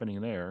be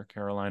happening there.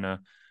 Carolina,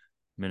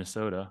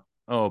 Minnesota.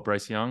 Oh,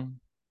 Bryce Young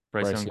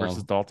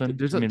versus Dalton.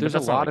 There's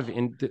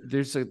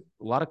a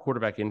lot of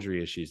quarterback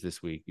injury issues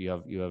this week. You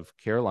have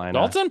Carolina.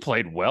 Dalton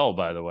played well,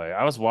 by the way.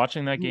 I was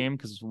watching that game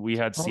because we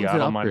had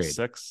Seattle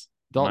 -6.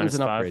 Dalton's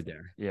an -5. Upgrade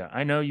there. Yeah,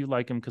 I know you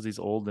like him because he's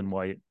old and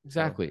white.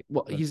 Exactly. So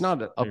well, he's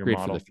not an upgrade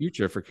for the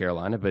future for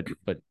Carolina,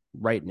 but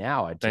right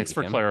now, thanks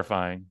for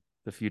clarifying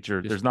the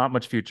future. There's not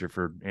much future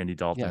for Andy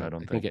Dalton. Yeah, I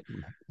don't think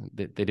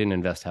they didn't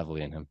invest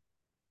heavily in him.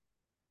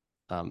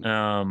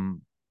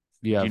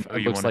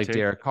 It looks like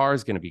Derek Carr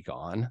is going to be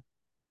gone.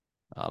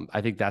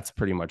 I think that's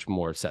pretty much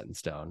more set in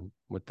stone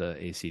with the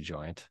AC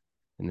joint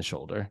in the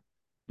shoulder.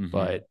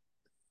 But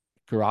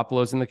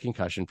Garoppolo's in the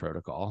concussion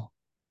protocol,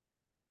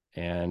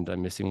 and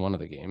I'm missing one of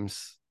the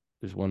games.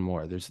 There's one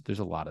more. There's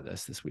a lot of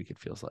this week. It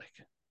feels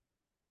like.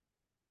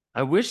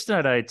 I wish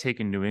that I had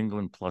taken New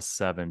England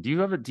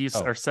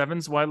 +7. Are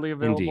sevens widely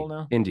available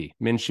now? Indy,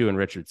 Minshew, and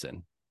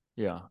Richardson.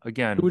 Yeah.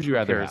 Again, who would you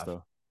rather have?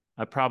 Though?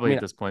 At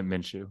this point,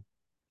 Minshew.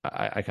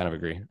 I kind of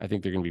agree. I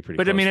think they're going to be pretty.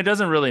 But close. I mean, it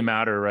doesn't really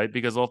matter, right?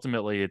 Because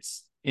ultimately,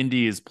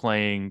 Indy is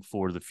playing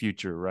for the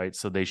future, right?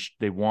 So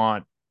they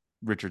want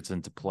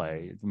Richardson to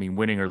play. I mean,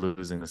 winning or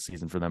losing the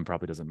season for them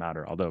probably doesn't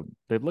matter. Although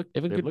they've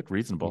looked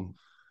reasonable.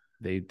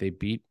 I mean, they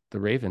beat the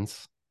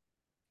Ravens.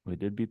 They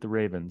did beat the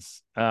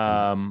Ravens.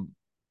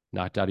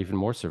 Knocked out even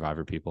more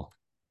Survivor people.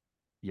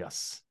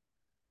 Yes,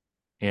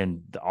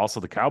 and also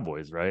the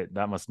Cowboys, right?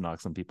 That must knock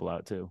some people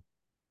out too.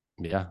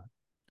 Yeah,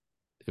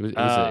 it was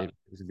a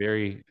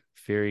very,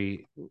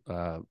 very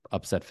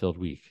upset filled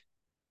week.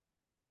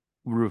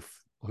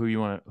 Roof,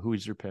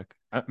 who's your pick?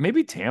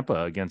 Maybe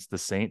Tampa against the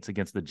Saints,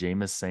 against the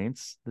Jameis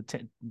Saints.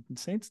 The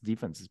Saints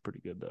defense is pretty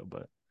good though,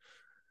 but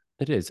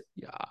it is.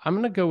 I'm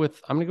gonna go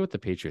with the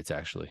Patriots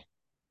actually.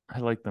 I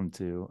like them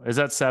too. Is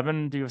that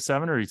 7? Do you have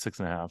 7 or are you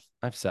 6.5?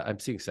 I'm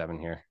seeing 7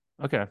 here.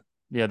 Okay.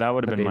 Yeah, that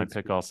would have been my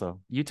pick also.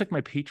 You took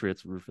my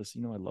Patriots, Rufus.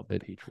 You know I love the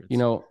Patriots. You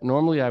know,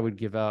 normally I would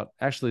give out,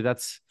 actually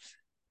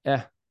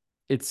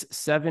it's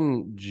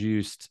 7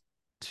 juiced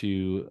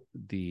to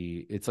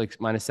it's like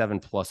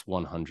 -7 plus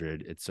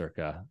 100. It's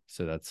circa.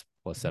 So that's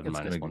 +7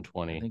 minus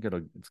 120. I think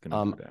it's going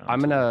to go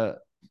down.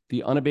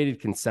 The unabated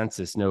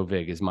consensus, no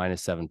vig, is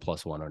 -7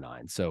 plus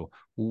 109. So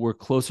we're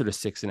closer to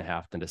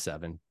 6.5 than to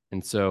 7.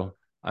 And so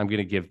I'm going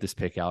to give this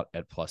pick out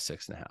at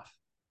 +6.5.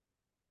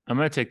 I'm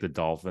going to take the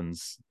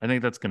Dolphins. I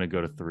think that's going to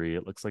go to 3.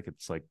 It looks like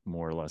it's like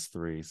more or less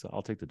 3. So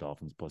I'll take the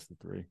Dolphins plus the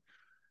 3.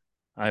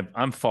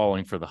 I'm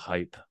falling for the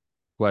hype.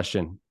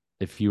 Question.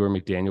 If you were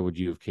McDaniel, would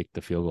you have kicked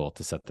the field goal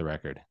to set the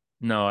record?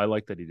 No, I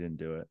like that he didn't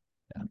do it.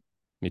 Yeah,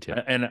 me too.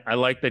 And I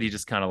like that he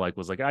just kind of like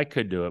was like, I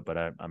could do it, but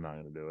I'm not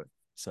going to do it.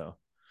 So,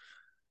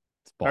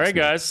 all right,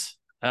 guys.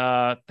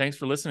 Thanks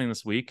for listening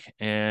this week.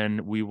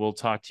 And we will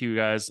talk to you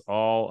guys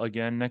all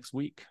again next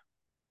week.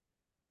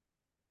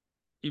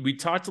 We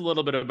talked a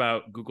little bit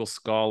about Google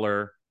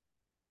Scholar.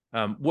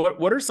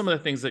 What are some of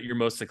the things that you're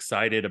most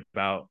excited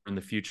about in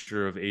the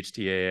future of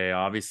HTAA?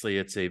 Obviously,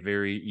 it's a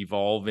very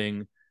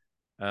evolving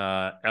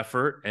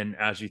effort. And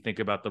as you think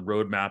about the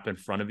roadmap in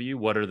front of you,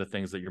 what are the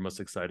things that you're most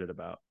excited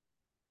about?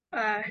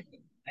 I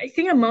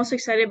think I'm most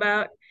excited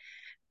about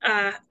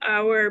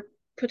our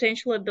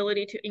potential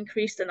ability to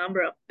increase the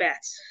number of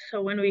bets.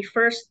 So when we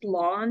first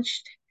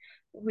launched,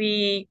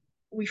 we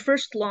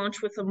first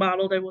launched with a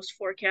model that was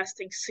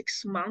forecasting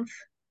 6-month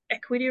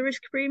equity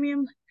risk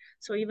premium.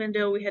 So even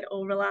though we had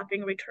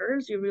overlapping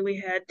returns, you really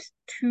had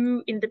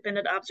 2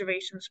 independent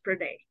observations per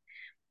day.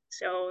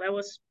 So that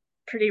was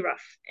pretty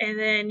rough. And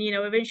then,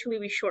 eventually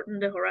we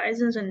shortened the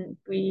horizons and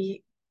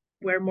we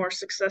were more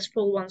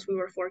successful once we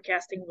were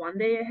forecasting 1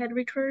 day ahead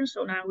returns.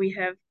 So now we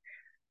have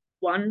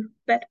 1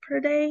 bet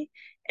per day.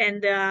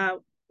 And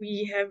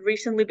we have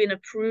recently been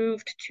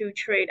approved to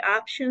trade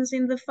options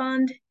in the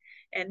fund.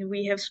 And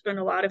we have spent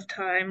a lot of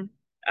time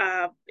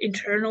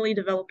internally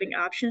developing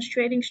options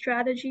trading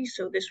strategies.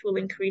 So this will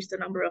increase the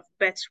number of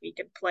bets we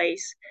can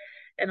place.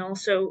 And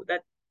also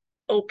that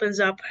opens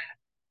up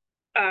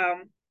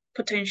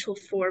potential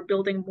for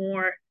building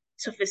more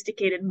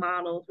sophisticated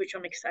models, which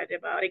I'm excited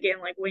about. Again,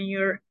 like when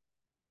you're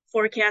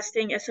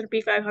forecasting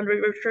S&P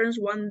 500 returns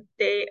 1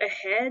 day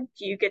ahead,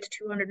 you get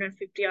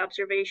 250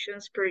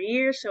 observations per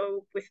year.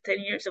 So with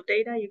 10 years of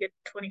data, you get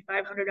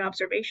 2,500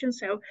 observations.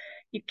 So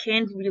you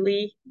can't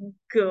really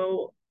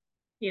go,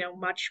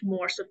 much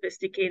more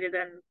sophisticated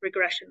than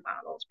regression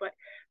models. But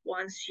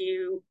once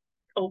you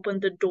open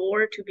the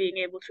door to being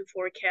able to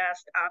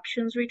forecast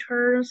options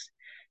returns,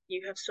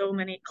 you have so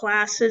many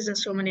classes and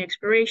so many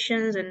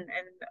expirations and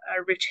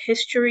a rich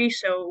history.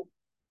 So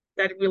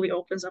that really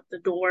opens up the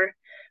door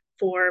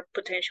for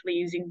potentially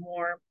using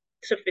more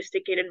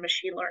sophisticated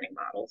machine learning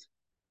models.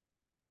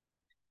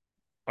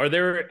 Are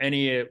there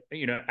any,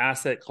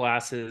 asset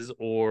classes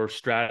or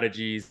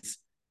strategies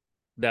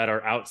that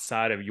are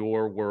outside of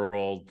your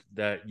world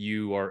that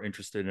you are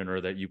interested in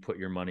or that you put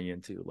your money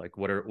into? Like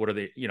what are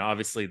they,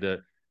 obviously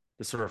the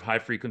sort of high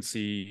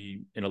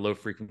frequency in a low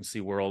frequency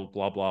world,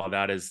 blah, blah,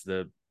 that is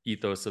the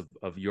ethos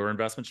of your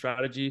investment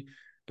strategy.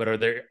 But are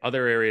there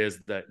other areas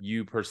that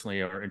you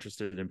personally are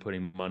interested in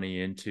putting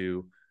money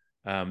into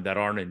that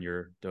aren't in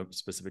your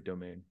specific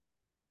domain?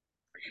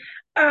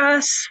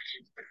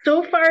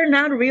 So far,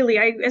 not really.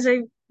 As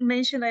I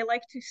mentioned, I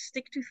like to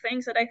stick to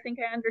things that I think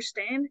I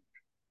understand.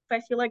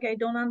 If I feel like I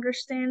don't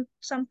understand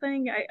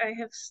something, I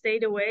have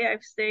stayed away.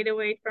 I've stayed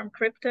away from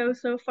crypto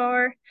so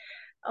far.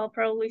 I'll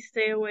probably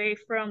stay away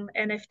from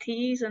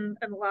NFTs and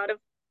a lot of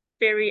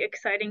very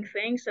exciting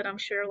things that I'm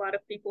sure a lot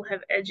of people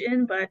have edge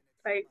in, but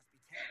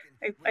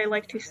I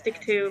like to stick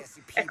to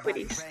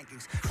equities.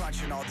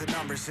 Crunching all the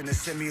numbers in a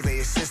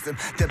simulated system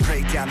that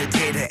break down the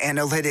data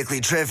analytically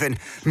driven.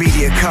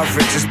 Media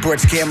coverage of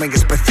sports gambling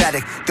is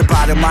pathetic. The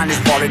bottom line is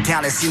watered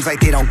down. It seems like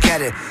they don't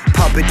get it.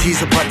 Puppet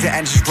teaser, but the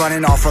engine's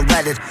running off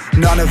unleaded.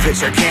 None of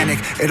it's organic.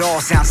 It all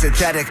sounds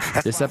synthetic.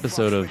 This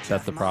episode of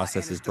Bet the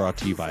Process is brought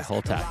to you by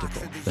Hull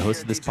Tactical. The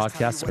hosts of this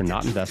podcast are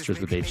not investors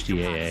with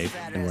HTAA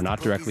and were not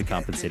directly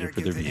compensated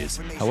for their views.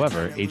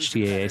 However,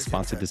 HTAA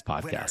sponsored this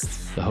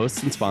podcast. The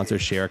hosts and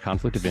sponsors share a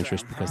conflict of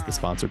interest because the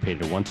sponsor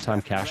paid a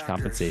one-time cash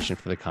compensation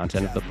for the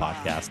content of the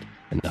podcast,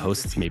 and the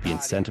hosts may be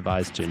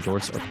incentivized to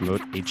endorse or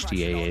promote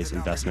HTAA's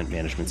investment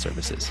management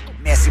services.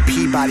 Nancy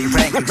Peabody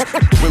rankings.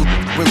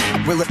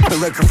 We're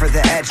looking for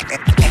the edge.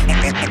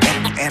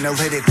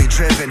 Analytically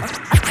driven.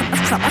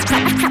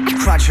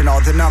 Crunching all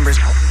the numbers.